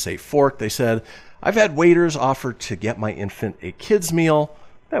can't it say fork? They said, I've had waiters offer to get my infant a kid's meal.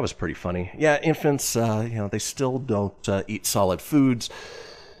 That was pretty funny. Yeah, infants, they still don't eat solid foods.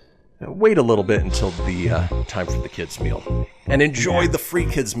 Wait a little bit until the time for the kids' meal. And enjoy the free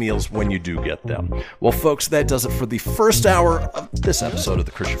kids' meals when you do get them. Well, folks, that does it for the first hour of this episode of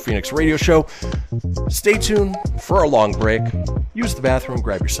the Christian Phoenix Radio Show. Stay tuned for a long break. Use the bathroom,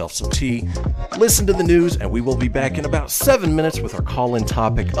 grab yourself some tea, listen to the news, and we will be back in about 7 minutes with our call-in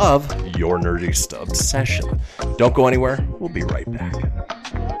topic of your nerdiest obsession. Don't go anywhere. We'll be right back.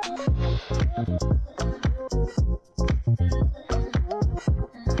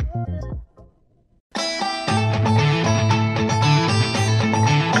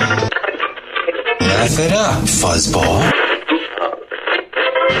 Laugh it up, fuzzball.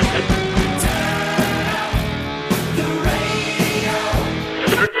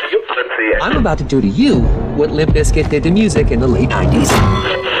 I'm about to do to you what Limp Bizkit did to music in the late 90s.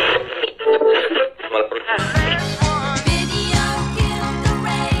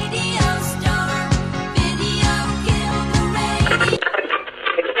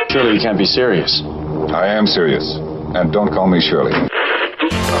 Surely you can't be serious. I am serious. And don't call me Shirley.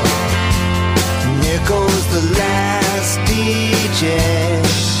 Here goes the last DJ.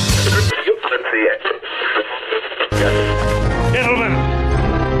 Gentlemen,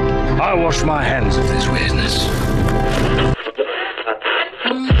 I wash my hands of this weirdness.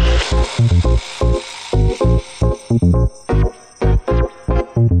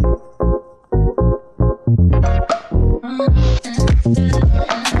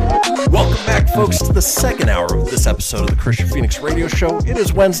 Welcome back, folks, to the second hour of this episode of the Christian Phoenix Radio Show. It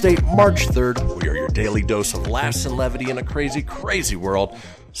is Wednesday, March 3rd. We are your daily dose of laughs and levity in a crazy, crazy world.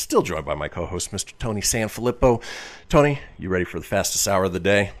 Still joined by my co-host, Mr. Tony Sanfilippo. Tony, you ready for the fastest hour of the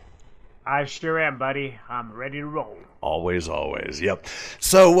day? I sure am, buddy. I'm ready to roll. Always, always. Yep.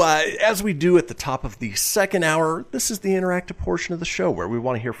 So, as we do at the top of the second hour, this is the interactive portion of the show where we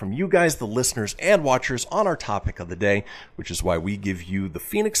want to hear from you guys, the listeners and watchers, on our topic of the day, which is why we give you the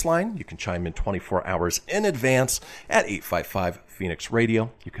Phoenix line. You can chime in 24 hours in advance at 855-Phoenix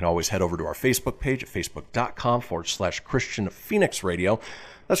Radio. You can always head over to our Facebook page at facebook.com/Christian Phoenix Radio.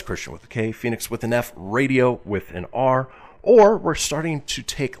 That's Christian with a K, Phoenix with an F, Radio with an R. Or we're starting to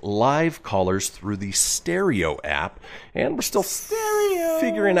take live callers through the Stereo app, and we're still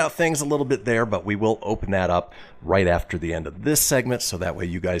figuring out things a little bit there, but we will open that up right after the end of this segment, so that way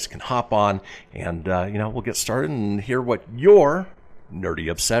you guys can hop on and, we'll get started and hear what your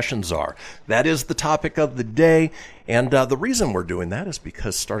nerdy obsessions are. That is the topic of the day, and the reason we're doing that is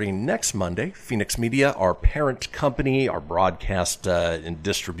because starting next Monday, Phoenix Media, our parent company, our broadcast and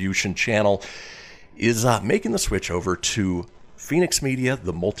distribution channel, is making the switch over to Phoenix Media,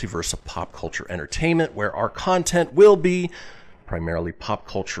 the multiverse of pop culture entertainment, where our content will be primarily pop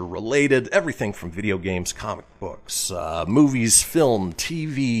culture related, everything from video games, comic books, movies, film,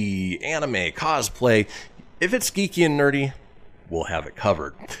 TV, anime, cosplay. If it's geeky and nerdy, we'll have it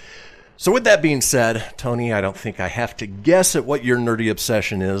covered. So with that being said, Tony, I don't think I have to guess at what your nerdy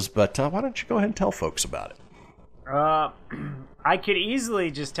obsession is, but why don't you go ahead and tell folks about it? I could easily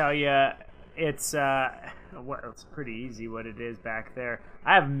just tell you it's pretty easy what it is back there.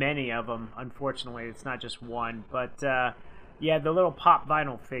 I have many of them, unfortunately. It's not just one, but the little pop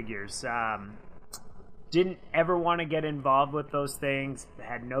vinyl figures. Didn't ever want to get involved with those things.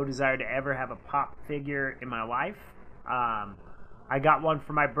 Had no desire to ever have a pop figure in my life. I got one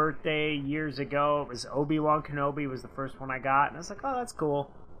for my birthday years ago. It was Obi-Wan Kenobi was the first one I got, and I was like, oh, that's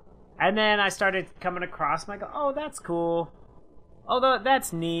cool. And then I started coming across them. I go, oh, that's cool. Oh,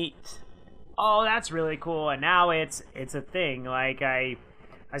 that's neat. Oh, that's really cool. And now it's a thing. Like, I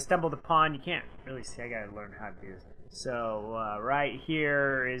stumbled upon, you can't really see, I gotta learn how to do this. So, right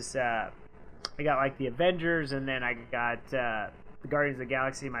here is, I got like the Avengers, and then I got the Guardians of the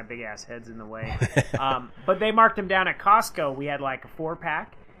Galaxy. My big ass head's in the way. But they marked them down at Costco. We had like a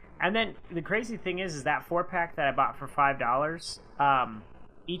 4-pack. And then the crazy thing is that 4-pack that I bought for $5,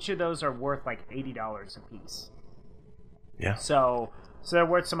 each of those are worth like $80 a piece. Yeah. So they're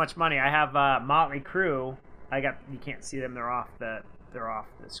worth so much money. I have Motley Crue. You can't see them. They're off the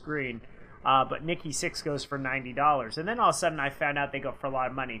screen. But Nikki Sixx goes for $90. And then all of a sudden I found out they go for a lot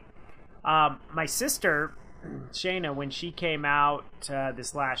of money. My sister, Shayna, when she came out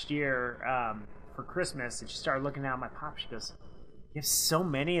this last year for Christmas, and she started looking at my pop, she goes, you have so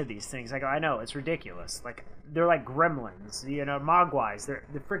many of these things. I go, I know, it's ridiculous. Like, they're like gremlins, mogwais. They're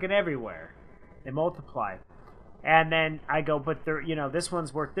freaking everywhere. They multiply. And then I go, but they're, this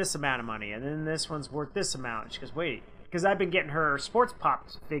one's worth this amount of money, and then this one's worth this amount. And she goes, wait, because I've been getting her sports pop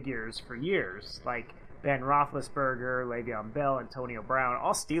figures for years, like Ben Roethlisberger, Le'Veon Bell, Antonio Brown,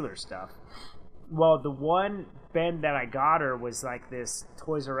 all Steelers stuff. Well, the one Ben that I got her was like this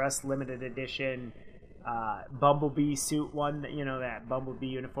Toys R Us limited edition Bumblebee suit one, that Bumblebee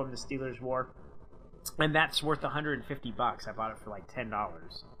uniform the Steelers wore. And that's worth $150. I bought it for like $10.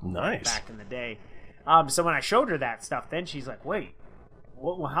 Nice. Back in the day. So when I showed her that stuff, then she's like, wait,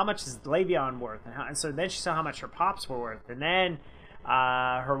 well, how much is Le'Veon worth? And so then she saw how much her pops were worth. And then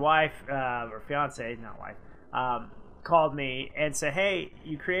her wife, or fiance, not wife, called me and said, hey,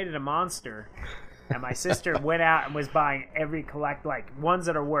 you created a monster. And my sister went out and was buying every ones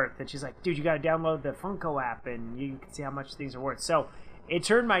that are worth. And she's like, dude, you got to download the Funko app and you can see how much things are worth. So it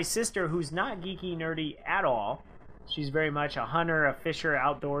turned my sister, who's not geeky, nerdy at all. She's very much a hunter, a fisher,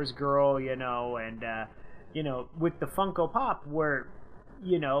 outdoors girl, and, with the Funko Pop, we're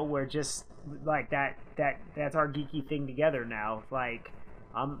just like that's our geeky thing together now. Like,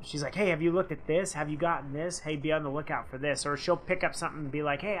 she's like, hey, have you looked at this? Have you gotten this? Hey, be on the lookout for this. Or she'll pick up something and be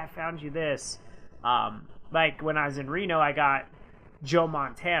like, hey, I found you this. Like when I was in Reno, I got Joe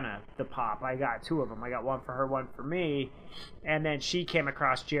Montana, the pop. I got 2 of them. I got one for her, one for me. And then she came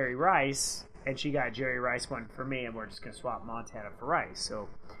across Jerry Rice, and she got Jerry Rice one for me, and we're just going to swap Montana for Rice. So,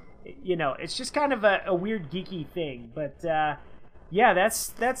 it's just kind of a weird geeky thing. But,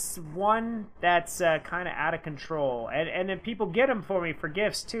 that's one that's kind of out of control. And then people get them for me for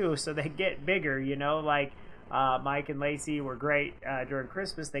gifts, too, so they get bigger, like Mike and Lacey were great during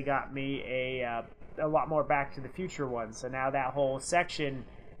Christmas. They got me a lot more Back to the Future ones. So now that whole section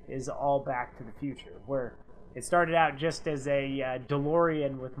is all Back to the Future, where it started out just as a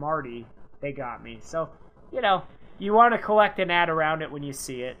DeLorean with Marty. They got me. So, you want to collect and add around it when you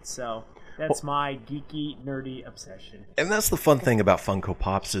see it. So, That's my geeky, nerdy obsession. And that's the fun thing about Funko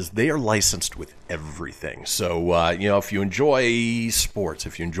Pops is they are licensed with everything. So, if you enjoy sports,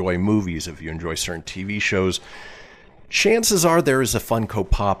 if you enjoy movies, if you enjoy certain TV shows, chances are there is a Funko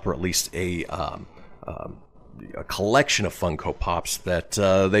Pop or at least a collection of Funko Pops that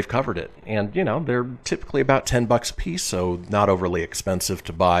they've covered it. And, they're typically about $10 a piece, so not overly expensive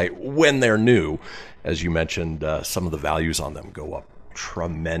to buy when they're new. As you mentioned, some of the values on them go up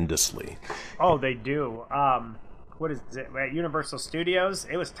tremendously. Oh, they do. What is it? At Universal Studios,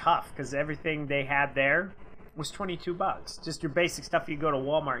 it was tough because everything they had there was $22. Just your basic stuff you go to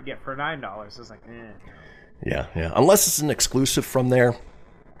Walmart and get for $9. I was like, Yeah. Unless it's an exclusive from there,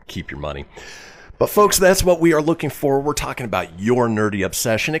 keep your money. But folks, that's what we are looking for. We're talking about your nerdy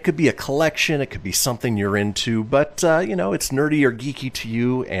obsession. It could be a collection, it could be something you're into, but it's nerdy or geeky to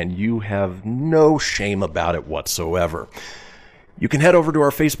you, and you have no shame about it whatsoever. You can head over to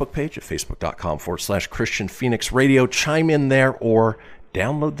our Facebook page at facebook.com/Christian Phoenix Radio. Chime in there or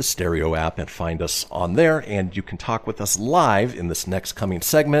download the Stereo app and find us on there. And you can talk with us live in this next coming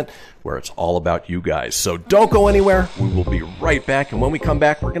segment where it's all about you guys. So don't go anywhere. We will be right back. And when we come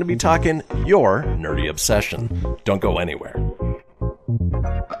back, we're going to be talking your nerdy obsession. Don't go anywhere.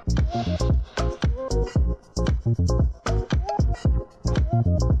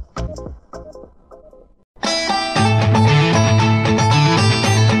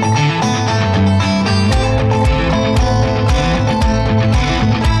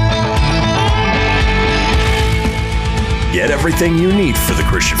 Get everything you need for the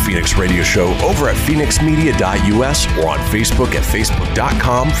Christian Phoenix Radio Show over at phoenixmedia.us or on Facebook at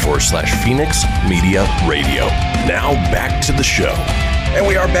facebook.com/Phoenix Media Radio. Now back to the show. And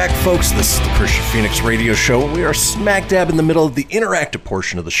we are back, folks. This is the Christian Phoenix Radio Show. We are smack dab in the middle of the interactive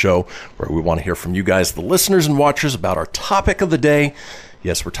portion of the show where we want to hear from you guys, the listeners and watchers, about our topic of the day.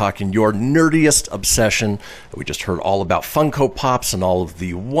 Yes, we're talking your nerdiest obsession. We just heard all about Funko Pops and all of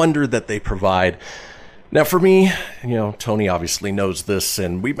the wonder that they provide. Now, for me, Tony obviously knows this,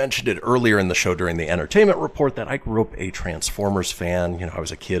 and we mentioned it earlier in the show during the entertainment report that I grew up a Transformers fan. I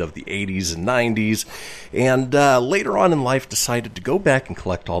was a kid of the 80s and 90s, and later on in life decided to go back and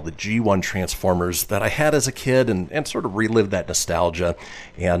collect all the G1 Transformers that I had as a kid and sort of relive that nostalgia.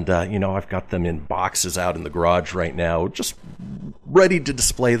 And, I've got them in boxes out in the garage right now, just ready to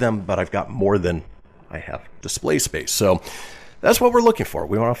display them, but I've got more than I have display space. So that's what we're looking for.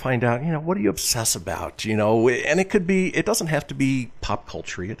 We want to find out, what do you obsess about? And it doesn't have to be pop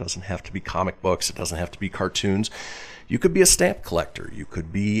culture. It doesn't have to be comic books. It doesn't have to be cartoons. You could be a stamp collector. You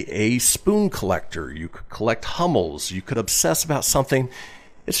could be a spoon collector. You could collect Hummels. You could obsess about something.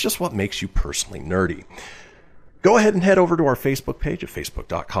 It's just what makes you personally nerdy. Go ahead and head over to our Facebook page at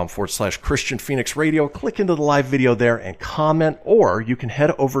facebook.com/Christian Phoenix Radio. Click into the live video there and comment, or you can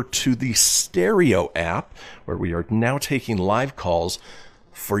head over to the Stereo app where we are now taking live calls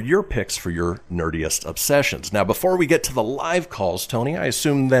for your picks for your nerdiest obsessions. Now, before we get to the live calls, Tony, I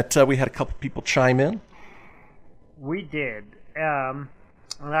assume that we had a couple people chime in. We did. And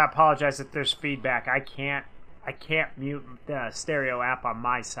I apologize if there's feedback. I can't mute the Stereo app on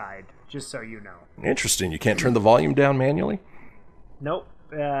my side, just so you know. Interesting. You can't turn the volume down manually? Nope.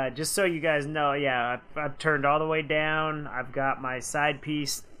 Just so you guys know, I've turned all the way down. I've got my side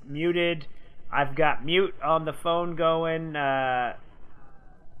piece muted. I've got mute on the phone going.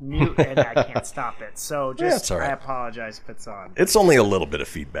 Mute, and I can't stop it. So just, I apologize if it's on. It's only a little bit of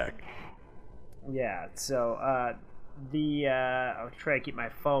feedback. Yeah, so I'll try to keep my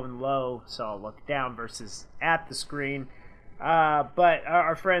phone low so I'll look down versus at the screen. But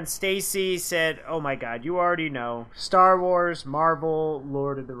our friend Stacy said, oh my god, you already know. Star Wars, Marvel,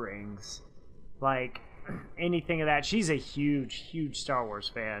 Lord of the Rings. Like, anything of that. She's a huge, huge Star Wars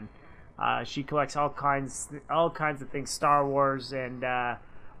fan. She collects all kinds of things, Star Wars and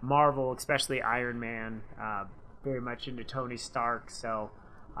Marvel, especially Iron Man. Very much into Tony Stark, so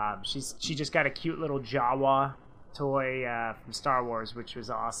she just got a cute little Jawa toy from Star Wars, which was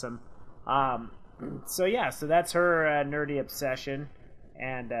awesome. So that's her nerdy obsession,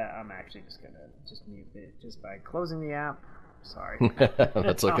 and I'm actually just gonna mute it just by closing the app. Sorry.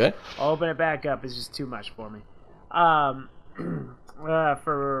 That's okay. I'll open it back up. It's just too much for me.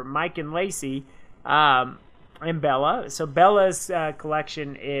 For Mike and Lacey and Bella. So Bella's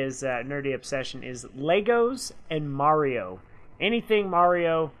collection is nerdy obsession is Legos and Mario. Anything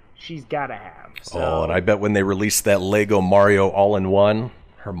Mario, she's gotta have. So, and I bet when they released that Lego Mario All-in-One,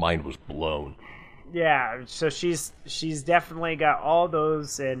 her mind was blown. Yeah, so she's definitely got all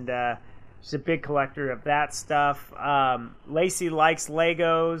those, and she's a big collector of that stuff. Lacey likes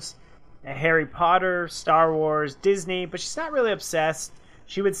Legos, Harry Potter, Star Wars, Disney, but she's not really obsessed.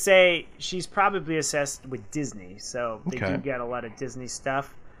 she would say she's probably obsessed with Disney, so they do get a lot of Disney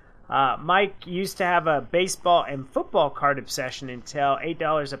stuff. Mike used to have a baseball and football card obsession until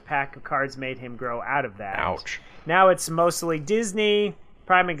 $8 a pack of cards made him grow out of that. Ouch. Now it's mostly Disney.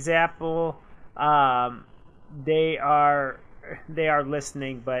 Prime example. They are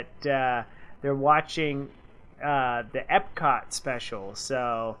listening, but they're watching the Epcot special.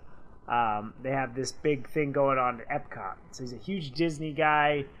 So they have this big thing going on at Epcot. So he's a huge Disney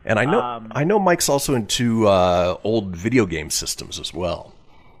guy. And I know Mike's also into old video game systems as well.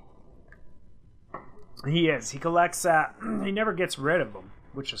 He is. He collects. He never gets rid of them,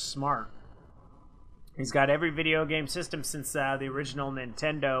 which is smart. He's got every video game system since the original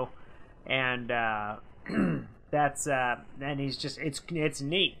Nintendo, and that's and he's just it's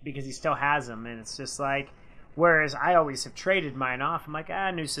neat because he still has them, and it's just like. Whereas I always have traded mine off. I'm like,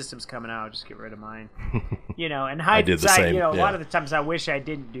 new system's coming out. I'll just get rid of mine. And I did the same. A lot of the times I wish I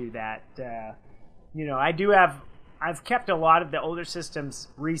didn't do that. I do have. I've kept a lot of the older systems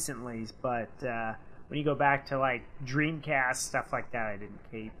recently, but when you go back to like Dreamcast stuff like that, I didn't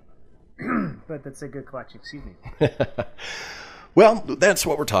keep. But that's a good collection. Excuse me. Well, that's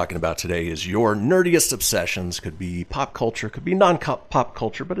what we're talking about today is your nerdiest obsessions. Could be pop culture, could be non-pop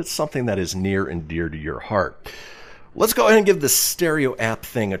culture, but it's something that is near and dear to your heart. Let's go ahead and give this stereo app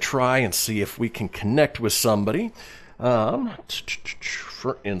thing a try and see if we can connect with somebody. For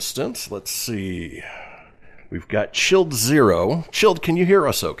instance, let's see. We've got Chilled Zero. Chilled, can you hear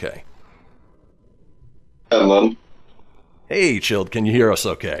us okay? Hello. Hey, Chilled, can you hear us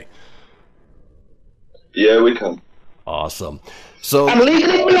okay? Yeah, we can. Awesome. So I'm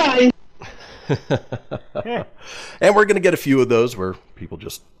legally blind. And we're going to get a few of those where people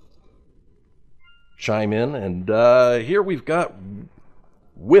just chime in. And here we've got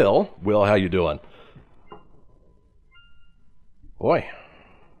Will. Will, how you doing? Boy.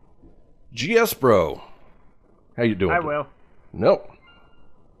 GS Bro. How you doing? Hi, Will. Nope.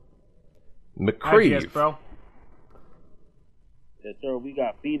 McCree. Hi, GS Bro. Yes, sir. We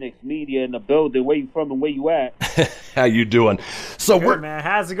got Phoenix Media in the building. Where you from and where you at? How you doing? So Good, man.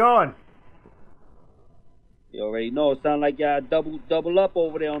 How's it going? You already know. It sound like y'all double up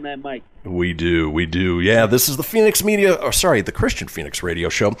over there on that mic. We do. Yeah, this is the the Christian Phoenix Radio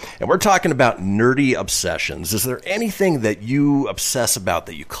Show, and we're talking about nerdy obsessions. Is there anything that you obsess about,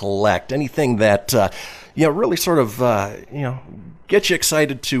 that you collect? Anything that really sort of gets you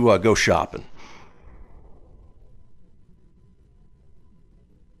excited to go shopping?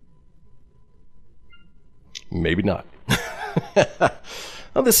 Maybe not.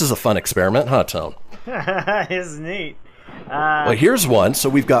 Well, this is a fun experiment, huh, Tone? It's neat. Well, here's one. So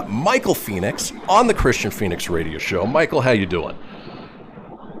we've got Michael Phoenix on the Christian Phoenix Radio Show. Michael, how you doing?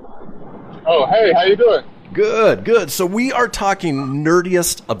 Oh, hey, how you doing? Good. So we are talking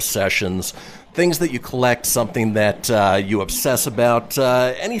nerdiest obsessions, things that you collect, something that you obsess about,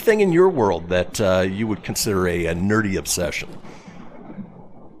 anything in your world that you would consider a nerdy obsession.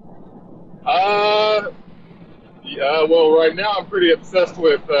 Well, right now I'm pretty obsessed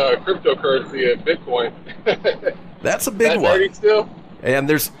with cryptocurrency and Bitcoin. That's a big one. Nerdy still? And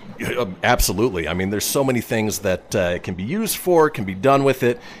there's absolutely. I mean, there's so many things that it can be used for, can be done with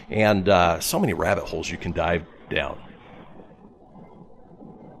it, and so many rabbit holes you can dive down.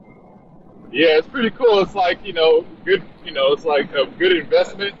 Yeah, it's pretty cool. It's like, good, it's like a good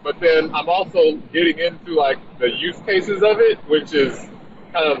investment, but then I'm also getting into like the use cases of it, which is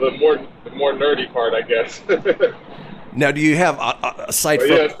kind of the more nerdy part, I guess. Now, do you have aside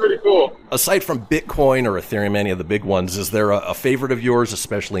from it's pretty cool. Aside from Bitcoin or Ethereum, any of the big ones, is there a favorite of yours,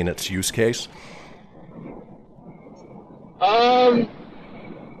 especially in its use case? One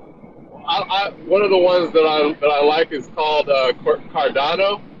of the ones that I like is called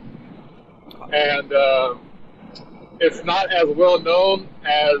Cardano, and it's not as well known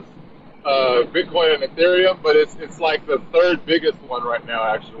as Bitcoin and Ethereum, but it's like the third biggest one right now,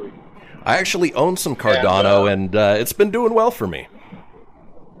 actually. I actually own some Cardano, and it's been doing well for me.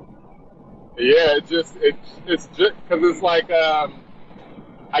 Yeah, it's just because it's like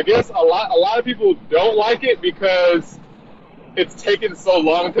I guess a lot of people don't like it because it's taken so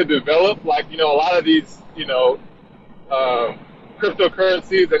long to develop. Like a lot of these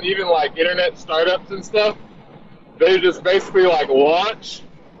cryptocurrencies and even like internet startups and stuff, they just basically like launch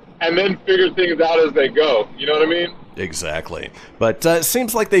and then figure things out as they go. You know what I mean? Exactly. But it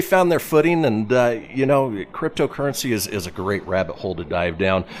seems like they found their footing, and, cryptocurrency is a great rabbit hole to dive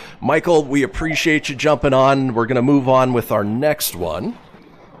down. Michael, we appreciate you jumping on. We're going to move on with our next one.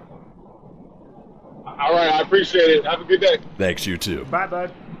 All right, I appreciate it. Have a good day. Thanks, you too. Bye,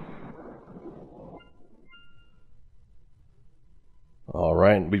 bud. All right.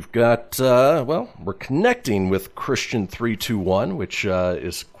 right, we've got, we're connecting with Christian 321, which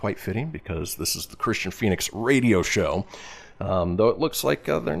is quite fitting because this is the Christian Phoenix radio show, though it looks like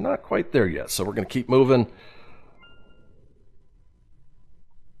they're not quite there yet, so we're going to keep moving.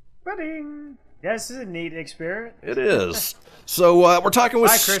 Ba-ding. Yeah, this is a neat experience. It is. So we're talking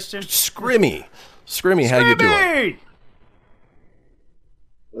with Christian. Scrimmy. Scrimmy, how you doing?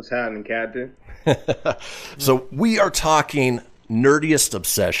 What's happening, Captain? So we are talking nerdiest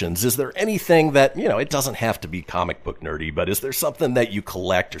obsessions. Is there anything that, it doesn't have to be comic book nerdy, but is there something that you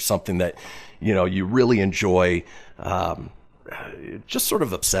collect or something that, you really enjoy just sort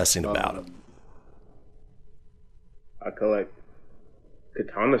of obsessing about it? I collect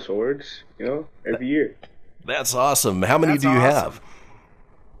katana swords, every year. That's awesome. How many do you have?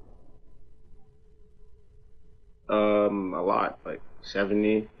 A lot, like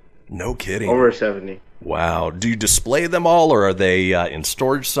 70. No kidding. Over 70. Wow. Do you display them all, or are they in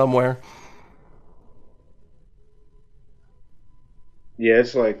storage somewhere? Yeah,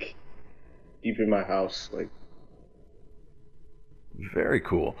 it's like deep in my house. Very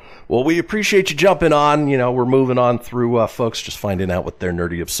cool. Well, we appreciate you jumping on. We're moving on through folks just finding out what their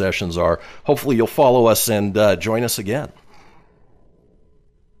nerdy obsessions are. Hopefully you'll follow us and join us again.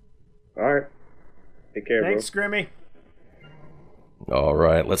 All right. Take care, Thanks, bro. Scrimmy. All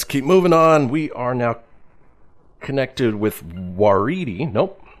right, let's keep moving on. We are now connected with Waridi.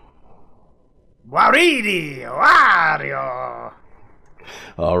 Nope. Waridi, Wario.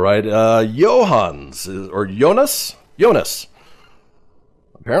 All right, Johans, or Jonas? Jonas.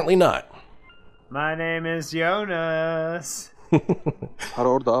 Apparently not. My name is Jonas.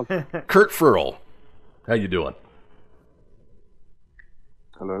 Kurt Furl. How you doing?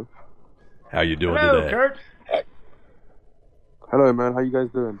 Hello. How you doing Hello, today? Kurt. Hello, man. How you guys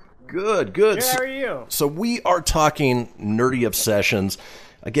doing? Good. Good, how are you? So we are talking nerdy obsessions.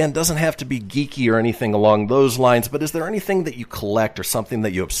 Again, doesn't have to be geeky or anything along those lines, but is there anything that you collect or something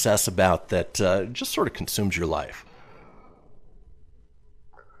that you obsess about that just sort of consumes your life?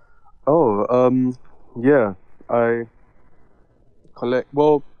 Oh, yeah. I collect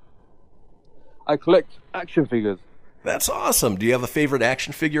action figures. That's awesome. Do you have a favorite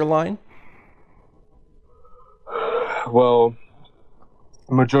action figure line? Well,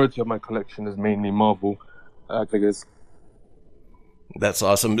 the majority of my collection is mainly Marvel figures. That's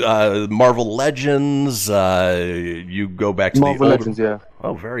awesome. Marvel Legends, you go back to Marvel the Legends, yeah.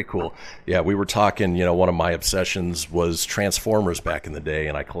 Oh, very cool. Yeah, we were talking, one of my obsessions was Transformers back in the day,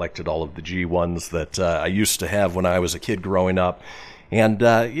 and I collected all of the G1s that I used to have when I was a kid growing up. And,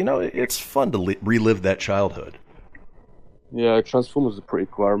 it's fun to relive that childhood. Yeah, Transformers are pretty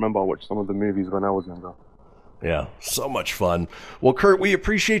cool. I remember I watched some of the movies when I was younger. Yeah, so much fun. Well, Kurt, we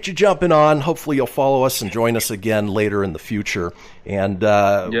appreciate you jumping on. Hopefully you'll follow us and join us again later in the future. And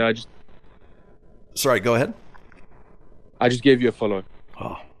sorry, go ahead. I just gave you a follow.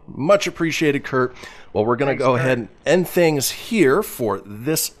 Oh, much appreciated, Kurt. Well, we're going to go ahead and end things here for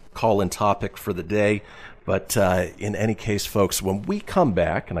this call-in topic for the day. But in any case, folks, when we come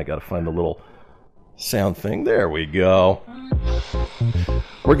back, and I got to find the little sound thing. There we go.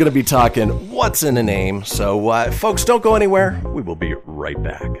 We're going to be talking what's in a name. So, folks, don't go anywhere. We will be right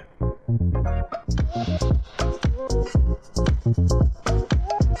back.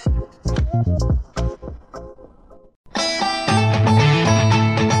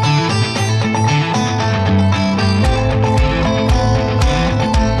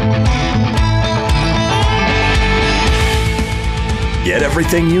 Get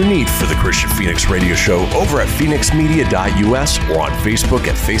everything you need for the Christian Phoenix Radio Show over at phoenixmedia.us or on Facebook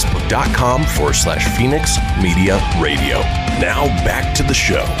at facebook.com/Phoenix Media Radio. Now back to the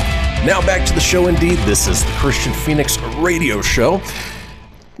show. Indeed. This is the Christian Phoenix Radio Show.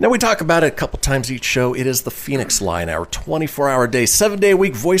 Now we talk about it a couple times each show. It is the Phoenix line, our 24-hour day,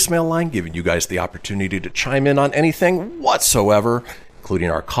 7-day-a-week voicemail line, giving you guys the opportunity to chime in on anything whatsoever, including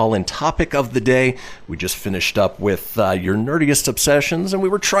our call-in topic of the day. We just finished up with your nerdiest obsessions, and we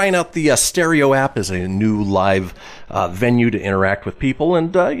were trying out the Stereo app as a new live venue to interact with people,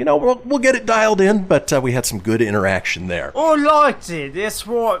 and, we'll get it dialed in, but we had some good interaction there. I liked it. That's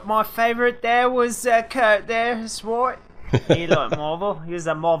right. My favorite there was Kurt there. That's right. He liked Marvel. He was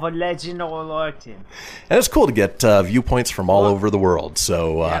a Marvel legend. I liked him. And it's cool to get viewpoints from all over the world.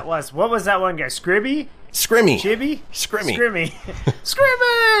 So that was. What was that one guy? Scrimmy? Scrimmy.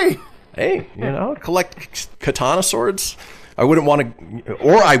 Hey, collect katana swords. I would want to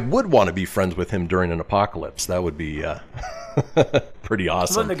be friends with him during an apocalypse. That would be pretty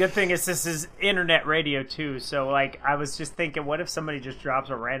awesome. Well, the good thing is this is internet radio too. So I was just thinking, what if somebody just drops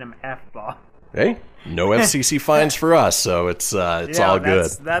a random F-bomb? Hey, no FCC fines for us, so it's all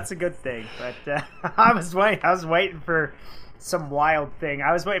good. That's a good thing. But I was waiting for some wild thing.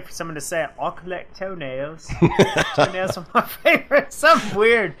 I was waiting for someone to say, "I'll collect toenails." Toenails are my favorite. Something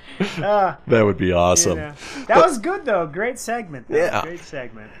weird. That would be awesome. That was good though. Great segment. Great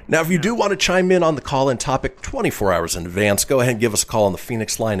segment. Now, if you do want to chime in on the call-in topic 24 hours in advance, go ahead and give us a call on the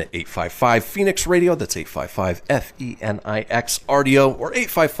Phoenix line at 855 Phoenix Radio. That's 855 FENIX RDO or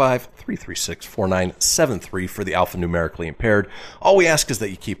 855-336-4973 for the alphanumerically impaired. All we ask is that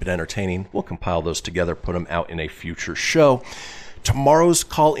you keep it entertaining. We'll compile those together, put them out in a future show. Tomorrow's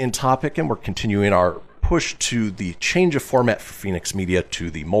call-in topic, and we're continuing our push to the change of format for Phoenix Media to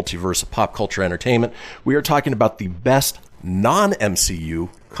the multiverse of pop culture entertainment. We are talking about the best non-MCU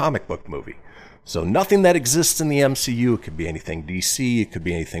comic book movie. So nothing that exists in the MCU. It could be anything DC. It could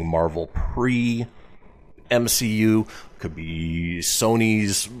be anything Marvel pre-MCU. It could be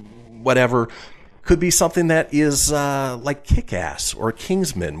Sony's whatever. Could be something that is like Kick-Ass or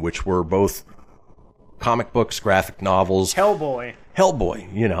Kingsman, which were both comic books, graphic novels. Hellboy,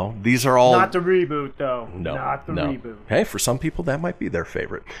 these are all... Not the reboot, though. No. Not the reboot. Hey, for some people, that might be their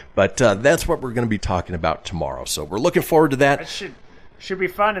favorite. But that's what we're going to be talking about tomorrow. So we're looking forward to that. That should be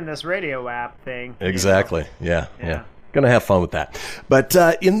fun in this radio app thing. Exactly. Yeah. Going to have fun with that. But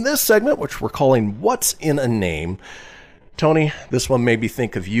in this segment, which we're calling What's in a Name, Tony, this one made me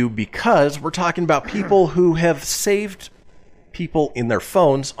think of you because we're talking about people who have saved people in their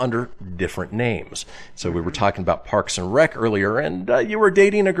phones under different names. So we were talking about Parks and Rec earlier, and you were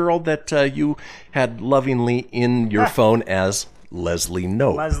dating a girl that you had lovingly in your phone as Leslie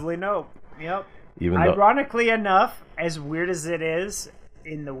Knope. Leslie Knope, yep. Ironically enough, as weird as it is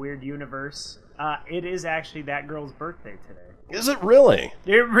in the weird universe, it is actually that girl's birthday today. Is it really?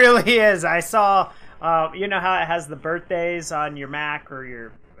 It really is. I saw, you know how it has the birthdays on your Mac or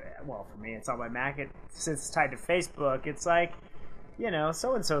your... Well, for me, it's on my Mac. Since it's tied to Facebook, it's like,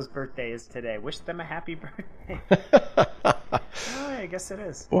 so-and-so's birthday is today. Wish them a happy birthday. I guess it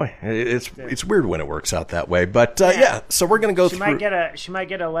is. Boy, it's weird when it works out that way. But, so we're going to go through... She might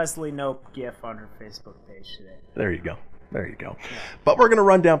get a Leslie Knope gif on her Facebook page today. There you go. Yeah. But we're going to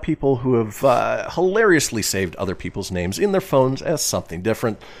run down people who have hilariously saved other people's names in their phones as something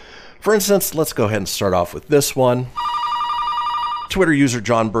different. For instance, let's go ahead and start off with this one. Twitter user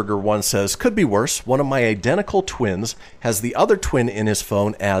JohnBurger1 says, could be worse. One of my identical twins has the other twin in his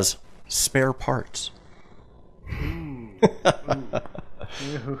phone as spare parts.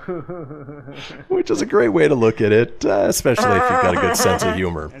 Which is a great way to look at it, especially if you've got a good sense of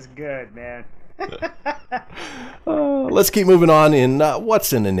humor. That's good, man. Let's keep moving on in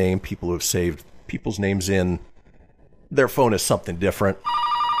What's in a Name. People who have saved people's names in their phone as something different.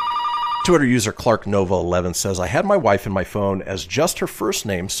 Twitter user ClarkNova11 says, I had my wife in my phone as just her first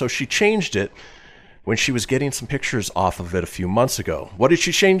name, so she changed it when she was getting some pictures off of it a few months ago. What did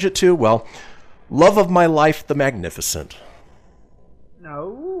she change it to? Well, Love of My Life, the Magnificent.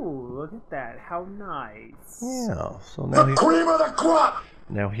 Oh, look at that. How nice. Yeah. So now the cream of the crop!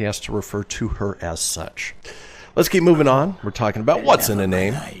 Now he has to refer to her as such. Let's keep moving on. We're talking about What's in a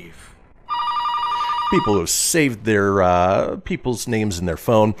Name. People who have saved their people's names in their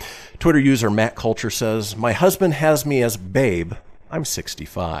phone. Twitter user Matt Culture says, my husband has me as Babe. I'm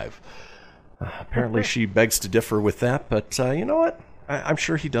 65. Apparently she begs to differ with that, but you know what? I'm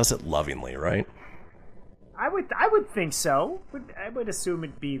sure he does it lovingly, right? I would think so. I would assume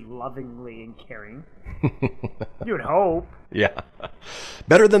it'd be lovingly and caring. You would hope. Yeah.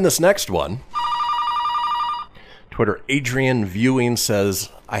 Better than this next one. Twitter Adrian Viewing says,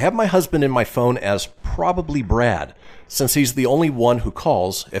 I have my husband in my phone as probably Brad. Since he's the only one who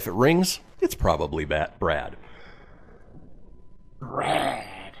calls, if it rings, it's probably Brad.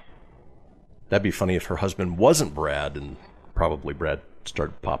 Brad. That'd be funny if her husband wasn't Brad and probably Brad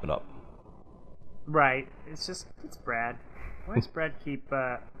started popping up. Right. It's Brad. Why does Brad keep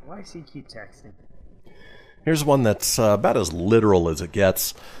texting? Here's one that's about as literal as it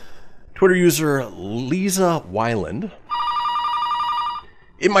gets. Twitter user Lisa Weiland.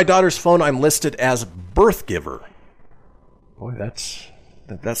 In my daughter's phone, I'm listed as birth giver. Boy, that's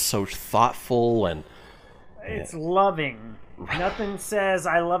so thoughtful and... It's loving. Nothing says,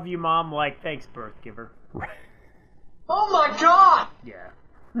 I love you, Mom, like, thanks, birth giver. Right. Oh my God! Yeah.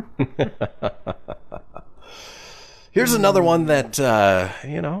 Here's another one that,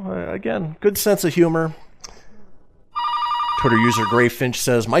 again, good sense of humor. Twitter user Gray Finch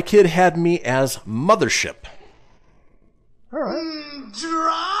says, my kid had me as Mothership. All right.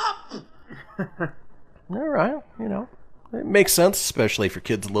 Drop! All right, it makes sense, especially if your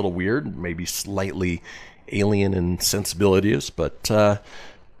kid's a little weird, maybe slightly alien in sensibilities, but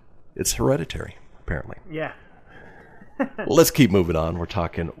It's hereditary, apparently. Yeah. Let's keep moving on. We're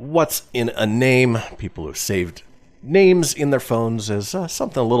talking what's in a name. People who've saved names in their phones as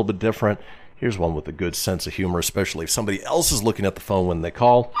something a little bit different. Here's one with a good sense of humor, especially if somebody else is looking at the phone when they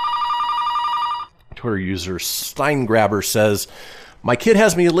call. Twitter user Steingrabber says, my kid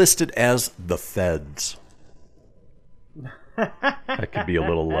has me listed as the feds. That could be a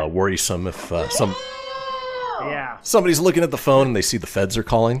little worrisome if somebody's looking at the phone and they see the feds are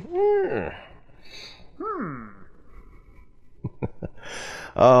calling.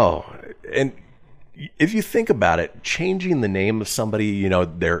 Oh, and if you think about it, changing the name of somebody,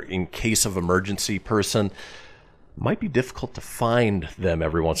 their in case of emergency person, might be difficult to find them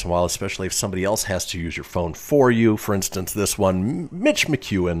every once in a while, especially if somebody else has to use your phone for you. For instance, this one, Mitch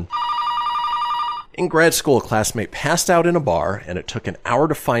McEwen. In grad school, a classmate passed out in a bar, and it took an hour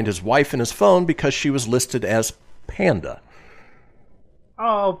to find his wife in his phone because she was listed as Panda.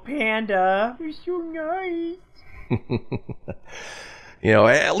 Oh, Panda, you're so nice.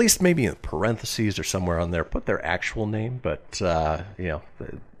 At least maybe in parentheses or somewhere on there, put their actual name, but,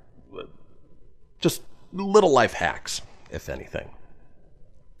 just little life hacks, if anything.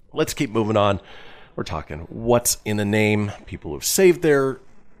 Let's keep moving on. We're talking what's in a name. People who've saved their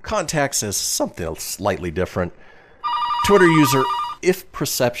contacts as something slightly different. Twitter user If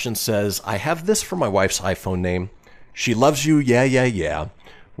Perception says, I have this for my wife's iPhone name. She loves you, yeah, yeah, yeah.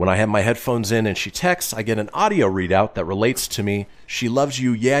 When I have my headphones in and she texts, I get an audio readout that relates to me. She loves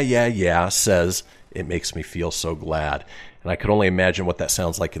you, yeah, yeah, yeah, says, it makes me feel so glad. And I could only imagine what that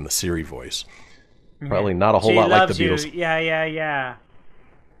sounds like in the Siri voice. Probably not a whole lot like the Beatles. You. Yeah, yeah, yeah.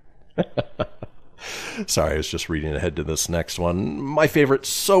 Sorry, I was just reading ahead to this next one. My favorite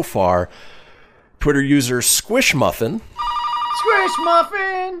so far, Twitter user Squish Muffin. Squish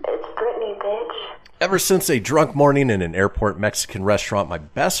Muffin! It's Brittany, bitch. Ever since a drunk morning in an airport Mexican restaurant, my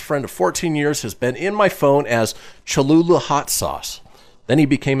best friend of 14 years has been in my phone as Cholula Hot Sauce. Then he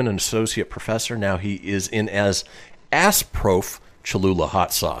became an associate professor. Now he is in as Prof Cholula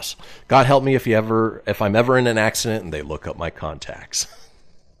Hot Sauce. God help me if I'm ever in an accident and they look up my contacts.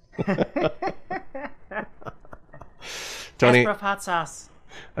 Tony, Prof Hot Sauce.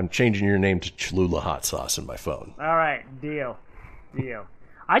 I'm changing your name to Cholula Hot Sauce in my phone. All right, deal.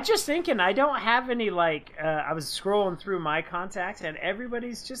 I just thinking I don't have any I was scrolling through my contacts and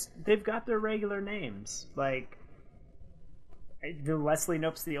everybody's they've got their regular names. Like the Leslie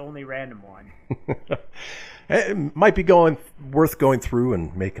Knope's the only random one. It might be worth going through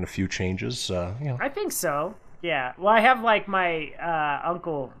and making a few changes. I think so. Yeah. Well, I have my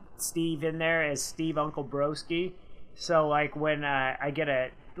Uncle Steve in there as Steve Uncle Broski. So when I get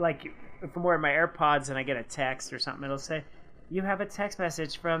if I'm wearing my AirPods and I get a text or something, it'll say, you have a text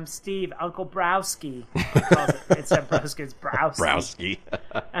message from Steve, Uncle Browski. It's a Broski, it's Browski.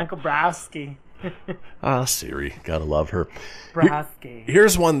 Uncle Browski. Siri. Gotta love her. Browski.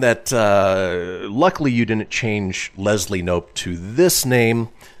 Here's one that, luckily you didn't change Leslie Knope to this name.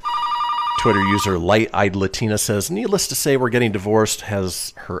 Twitter user Light-Eyed Latina says, needless to say, we're getting divorced,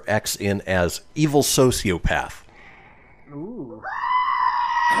 has her ex in as evil sociopath. Ooh.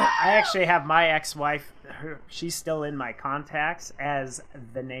 I actually have my ex-wife, she's still in my contacts as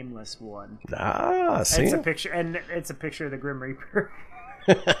the nameless one. See? It's a picture, and it's a picture of the Grim Reaper.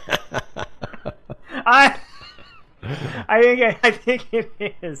 I think it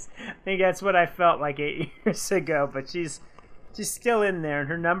is. I think that's what I felt like 8 years ago, but she's still in there, and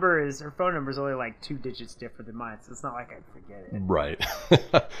her phone number is only 2 digits different than mine, so it's not like I'd forget it. Right.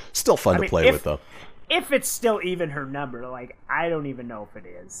 Still fun to play with, though. If it's still even her number, I don't even know if it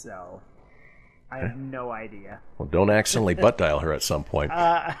is, so I have no idea. Well, don't accidentally butt dial her at some point.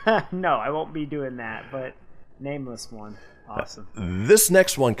 No, I won't be doing that, but nameless one. Awesome. This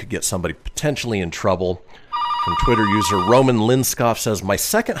next one could get somebody potentially in trouble. From Twitter user Roman Linskoff says, my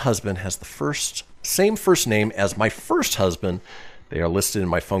second husband has the same first name as my first husband. They are listed in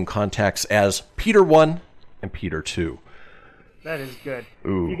my phone contacts as Peter 1 and Peter 2. That is good.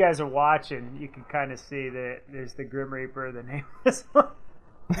 Ooh. If you guys are watching, you can kind of see that there's the Grim Reaper, the nameless one.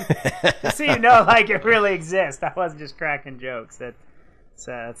 So you know, it really exists. I wasn't just cracking jokes.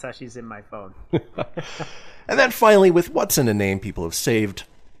 That's how she's in my phone. And then finally, with what's in a name, people have saved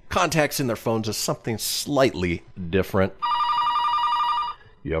contacts in their phones as something slightly different.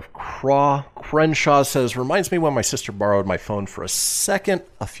 You have Crenshaw says, reminds me when my sister borrowed my phone for a second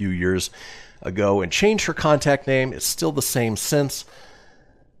a few years ago and changed her contact name. It's still the same since.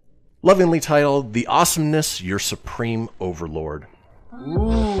 Lovingly titled, The Awesomeness, Your Supreme Overlord.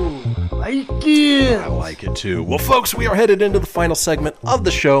 Ooh. Like it. I like it too. Well, folks, we are headed into the final segment of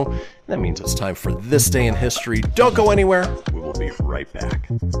the show. That means it's time for This Day in History. Don't go anywhere. We will be right back.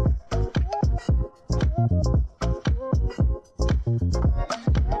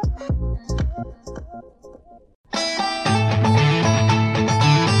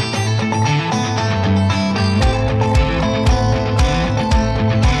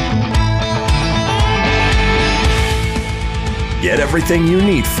 Get everything you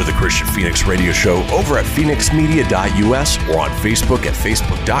need for the Christian Phoenix Radio Show over at phoenixmedia.us or on Facebook at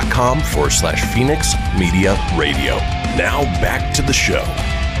facebook.com/Phoenix Media Radio. Now back to the show.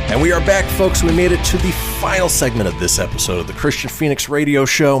 And we are back, folks. We made it to the final segment of this episode of the Christian Phoenix Radio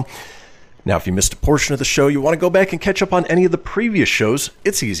Show. Now, if you missed a portion of the show, you want to go back and catch up on any of the previous shows,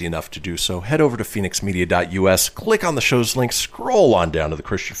 it's easy enough to do so. Head over to phoenixmedia.us, click on the show's link, scroll on down to the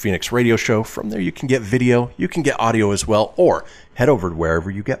Christian Phoenix Radio Show. From there, you can get video, you can get audio as well, or head over to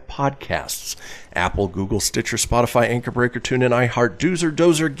wherever you get podcasts. Apple, Google, Stitcher, Spotify, Anchor Breaker, TuneIn, iHeart, Doozer,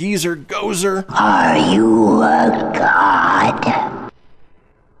 Dozer, Geezer, Gozer. Are you a god?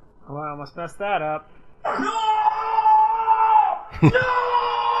 Oh, I almost messed that up. No! No!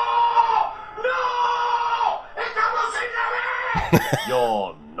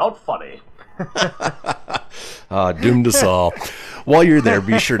 You're not funny. Doomed us all. While you're there,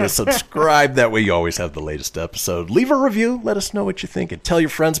 be sure to subscribe. That way you always have the latest episode. Leave a review. Let us know what you think. And tell your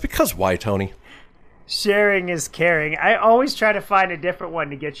friends, because why, Tony? Sharing is caring. I always try to find a different one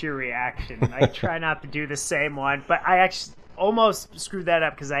to get your reaction. I try not to do the same one, but I actually almost screwed that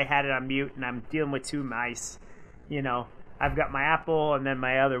up because I had it on mute and I'm dealing with two mice. You know, I've got my Apple and then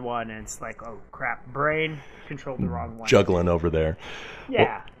my other one, and it's like, oh crap, brain controlled the wrong one. Juggling over there.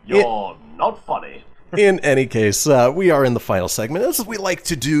 Yeah. Well, you're not funny. In any case, we are in the final segment. As we like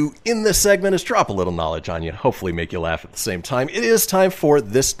to do in this segment is drop a little knowledge on you, hopefully make you laugh at the same time. It is time for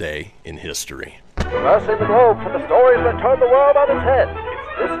This Day in History. Traversing the globe for the stories that turn the world on its head.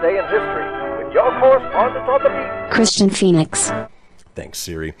 It's This Day in History with your correspondent on the beat, Christian Phoenix. Thanks,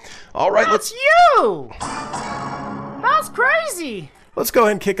 Siri. All right, That's you! That's crazy! Let's go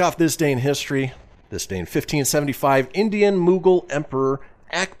ahead and kick off This Day in History. This day in 1575, Indian Mughal Emperor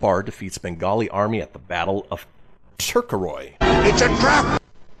Akbar defeats Bengali army at the Battle of Turkaroy. It's a trap!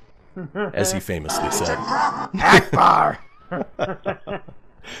 As he famously said. Akbar!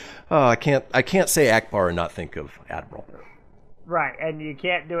 I can't say Akbar and not think of Admiral. Right, and you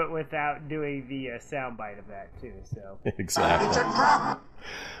can't do it without doing the soundbite of that, too. So Exactly. It's a trap!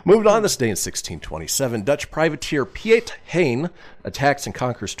 Moved on this day in 1627, Dutch privateer Piet Hein attacks and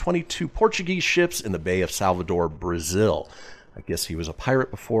conquers 22 Portuguese ships in the Bay of Salvador, Brazil. I guess he was a pirate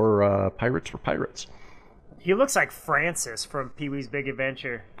before pirates were pirates. He looks like Francis from Pee-wee's Big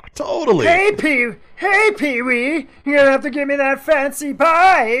Adventure. Totally. Hey, Pee-wee, you're gonna have to give me that fancy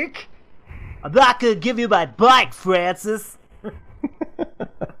bike. I'm not gonna give you my bike, Francis.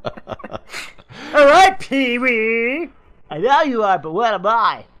 All right, Pee-wee. I know you are, but what am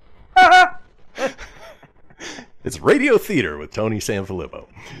I? It's Radio Theater with Tony Sanfilippo.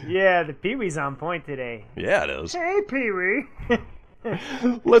 Yeah, the Pee-wee's on point today. Yeah, it is. Hey, Pee-wee.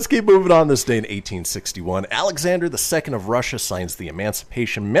 Let's keep moving on. This day in 1861, Alexander II of Russia signs the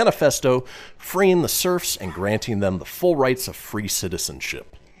Emancipation Manifesto, freeing the serfs and granting them the full rights of free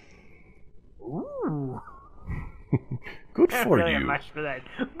citizenship. Ooh. Good for really you. Much for that.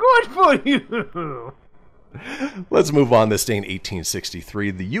 Good for you. Let's move on. This day in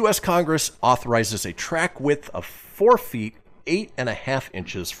 1863, the U.S. Congress authorizes a track width of 4 feet, 8.5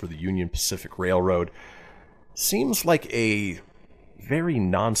 inches for the Union Pacific Railroad. Seems like a very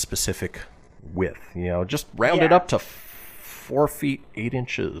non-specific width. You know, just round it up to 4 feet, 8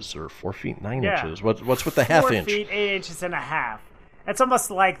 inches or 4 feet, 9 inches. What's with the half inch? 4 feet, 8 inches and a half. That's almost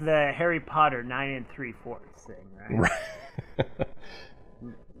like the Harry Potter 9 3/4 thing, right?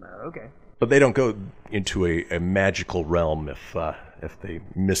 Okay. But they don't go into a magical realm if they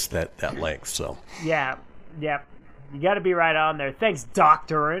miss that length. So yeah, you got to be right on there. Thanks,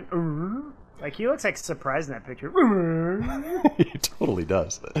 Doctor. Like he looks like surprised in that picture. He totally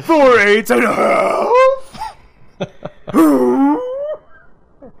does. 4 8.5.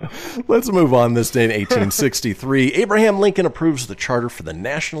 Let's move on. This day in 1863, Abraham Lincoln approves the charter for the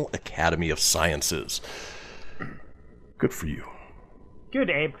National Academy of Sciences. Good for you. Good,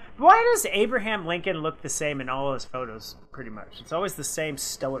 Abe. Why does Abraham Lincoln look the same in all his photos, pretty much? It's always the same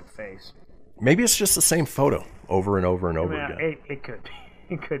stoic face. Maybe it's just the same photo over and over and over again. It could be.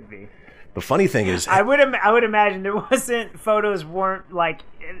 It could be. The funny thing is... I would imagine photos weren't, like,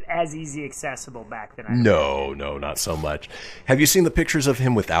 as easy accessible back then. No, not so much. Have you seen the pictures of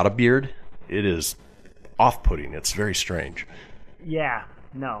him without a beard? It is off-putting. It's very strange. Yeah.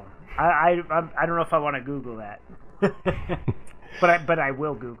 No. I don't know if I want to Google that. But I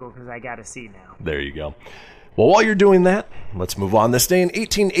will Google because I got to see now. There you go. Well, while you're doing that, let's move on. This day in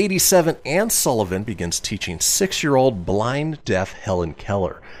 1887, Anne Sullivan begins teaching 6-year-old blind, deaf Helen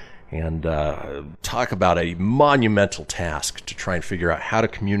Keller. And talk about a monumental task to try and figure out how to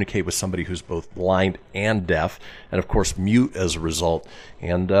communicate with somebody who's both blind and deaf, and of course mute as a result.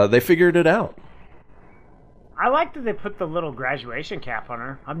 And they figured it out. I like that they put the little graduation cap on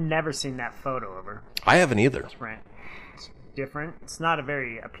her. I've never seen that photo of her. I haven't either. It's different. It's not a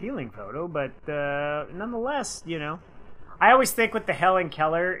very appealing photo, but nonetheless, you know. I always think with the Helen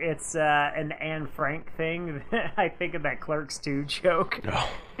Keller, it's an Anne Frank thing. I think of that Clerks 2 joke. Oh.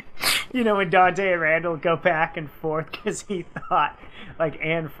 You know, when Dante and Randall go back and forth because he thought, like,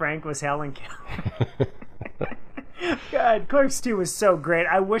 Anne Frank was Helen Keller. God, Clerks 2 was so great.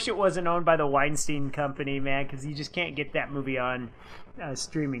 I wish it wasn't owned by the Weinstein Company, man, because you just can't get that movie on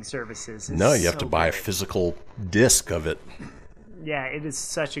streaming services. It's no, you have to buy a physical disc of it. Yeah, it is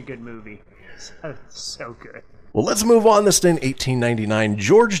such a good movie. So good. Well, let's move on. This day in 1899,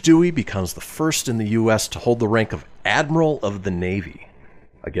 George Dewey becomes the first in the U.S. to hold the rank of Admiral of the Navy.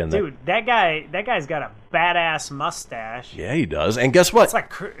 Again, dude, that guy's got a badass mustache. Yeah, he does. And guess what?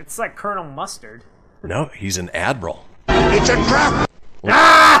 It's like Colonel Mustard. No, he's an admiral. It's a trap!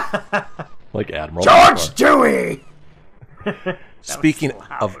 Like Admiral George Dewey! Speaking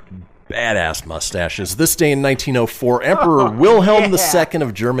of badass mustaches, this day in 1904, Emperor Wilhelm II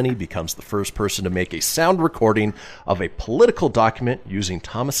of Germany becomes the first person to make a sound recording of a political document using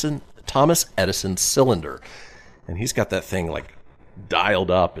Thomas Edison's cylinder. And he's got that thing, like, dialed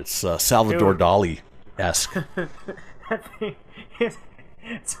up. It's Salvador Dali-esque.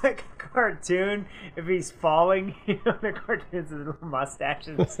 It's like a cartoon. If he's falling, you know, the cartoons, his little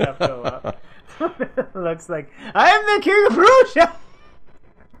mustaches and stuff go up. It looks like, I am the King of Prussia!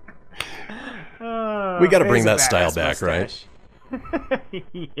 We got to bring that style back, mustache. Right?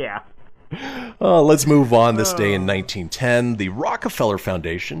 Yeah. Let's move on. This day in 1910, the Rockefeller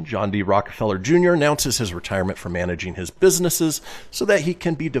Foundation, John D. Rockefeller Jr., announces his retirement from managing his businesses so that he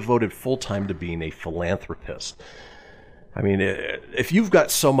can be devoted full-time to being a philanthropist. I mean, if you've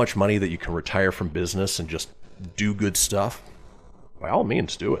got so much money that you can retire from business and just do good stuff, by all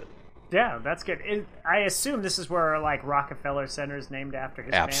means, do it. Yeah, that's good. I assume this is where, like, Rockefeller Center is named after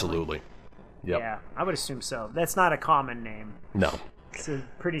his family. Absolutely. Yep. Yeah, I would assume so. That's not a common name. No. It's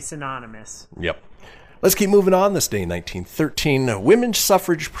pretty synonymous. Yep. Let's keep moving on. This day in 1913, a women's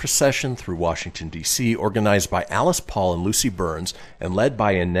suffrage procession through Washington, D.C., organized by Alice Paul and Lucy Burns and led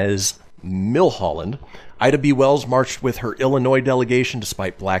by Inez Milholland. Ida B. Wells marched with her Illinois delegation,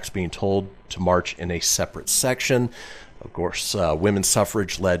 despite blacks being told to march in a separate section. Of course, women's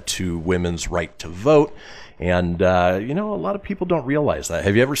suffrage led to women's right to vote. And, you know, a lot of people don't realize that.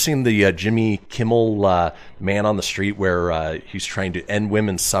 Have you ever seen the Jimmy Kimmel Man on the Street where he's trying to end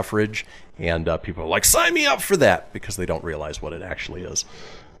women's suffrage? And people are like, sign me up for that, because they don't realize what it actually is.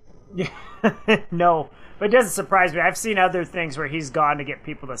 Yeah. No, but it doesn't surprise me. I've seen other things where he's gone to get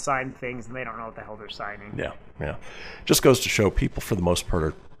people to sign things and they don't know what the hell they're signing. Yeah. Just goes to show people, for the most part,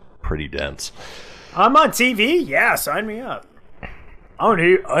 are pretty dense. I'm on TV? Yeah, sign me up. I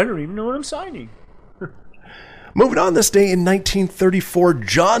don't even know what I'm signing. Moving on, this day in 1934,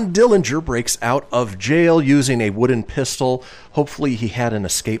 John Dillinger breaks out of jail using a wooden pistol. Hopefully he had an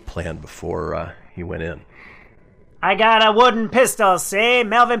escape plan before he went in. I got a wooden pistol, see?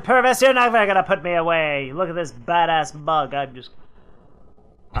 Melvin Purvis, you're never gonna put me away. Look at this badass bug.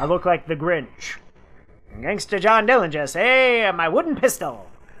 I look like the Grinch. Gangster John Dillinger, see? My wooden pistol.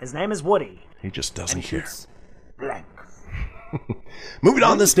 His name is Woody. He just doesn't care. Blank. Moving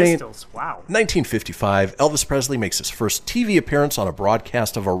on, this day in wow. 1955, Elvis Presley makes his first TV appearance on a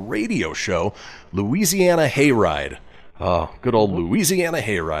broadcast of a radio show, Louisiana Hayride. Oh, good old Louisiana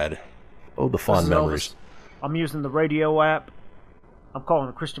Hayride. Oh, the fond memories. Elvis. I'm using the radio app. I'm calling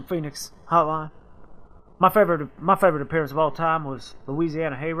the Christian Phoenix hotline. My favorite appearance of all time was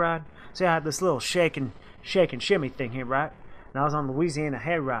Louisiana Hayride. See, I had this little shake and shimmy thing here, right? And I was on Louisiana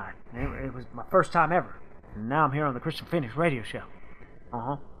Hayride. It was my first time ever. And now I'm here on the Christian Phoenix radio show.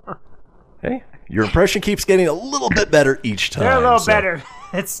 Hey, your impression keeps getting a little bit better each time. They're a little better.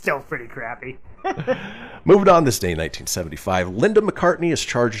 It's still pretty crappy. Moving on, this day in 1975, Linda McCartney is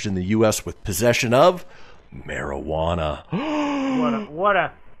charged in the U.S. with possession of marijuana.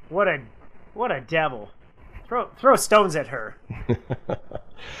 What a devil. Throw stones at her.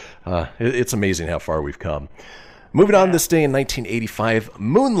 It's amazing how far we've come. Moving on, this day in 1985,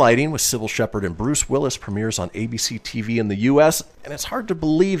 Moonlighting with Sybil Shepherd and Bruce Willis premieres on ABC TV in the U.S., and it's hard to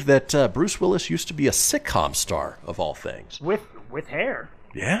believe that Bruce Willis used to be a sitcom star, of all things. With hair.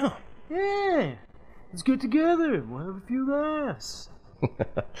 Yeah. Yeah. Let's get together. We'll have a few laughs.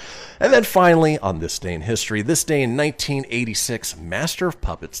 And then finally, on this day in history, this day in 1986, Master of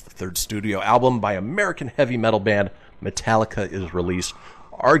Puppets, the third studio album by American heavy metal band Metallica, is released.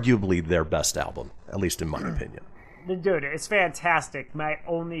 Arguably their best album, at least in my opinion. Dude, it's fantastic. My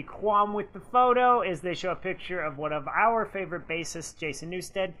only qualm with the photo is they show a picture of one of our favorite bassists, Jason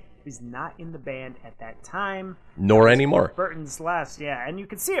Newsted, who's not in the band at that time. Nor anymore. Burton's last, yeah. And you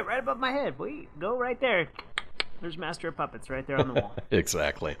can see it right above my head. Wait, go right there. There's Master of Puppets right there on the wall.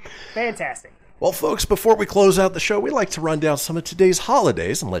 Exactly. Fantastic. Well, folks, before we close out the show, we like to run down some of today's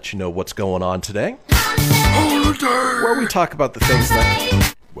holidays and let you know what's going on today. Where we talk about the things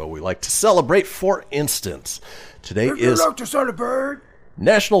that, well, we like to celebrate. For instance, today is like to celebrate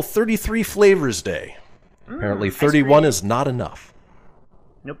National 33 Flavors Day. Apparently 31 is not enough.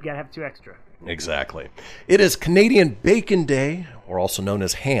 Nope, you gotta have 2 extra. Exactly. It is Canadian Bacon Day, or also known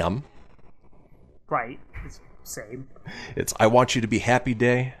as ham. Right. It's same. It's I Want You to Be Happy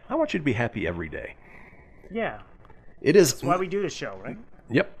Day. I want you to be happy every day. Yeah. It is. That's why we do the show, right?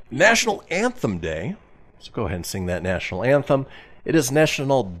 Yep. National Anthem Day. So go ahead and sing that national anthem. It is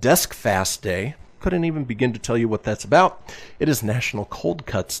National Desk Fast Day. Couldn't even begin to tell you what that's about. It is National Cold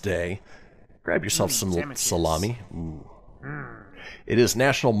Cuts Day. Grab yourself some sandwiches. salami. Ooh. It is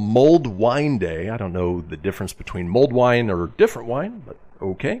National Mulled Wine Day. I don't know the difference between mulled wine or different wine, but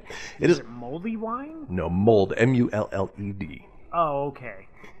okay. Is it moldy wine? No, mulled. M-U-L-L-E-D. Oh, okay.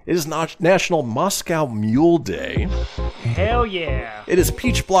 It is National Moscow Mule Day. Hell yeah. It is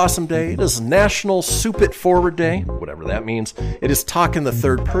Peach Blossom Day. It is National Soup It Forward Day, whatever that means. It is Talk in the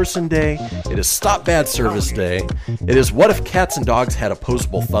Third Person Day. It is Stop Bad Service Day. It is What If Cats and Dogs Had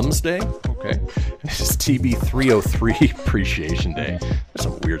Opposable Thumbs Day. Okay. It is TB 303 Appreciation Day. There's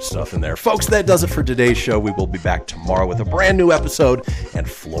some weird stuff in there. Folks, that does it for today's show. We will be back tomorrow with a brand new episode and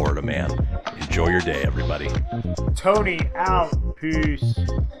Florida Man. Enjoy your day, everybody. Tony out. Peace.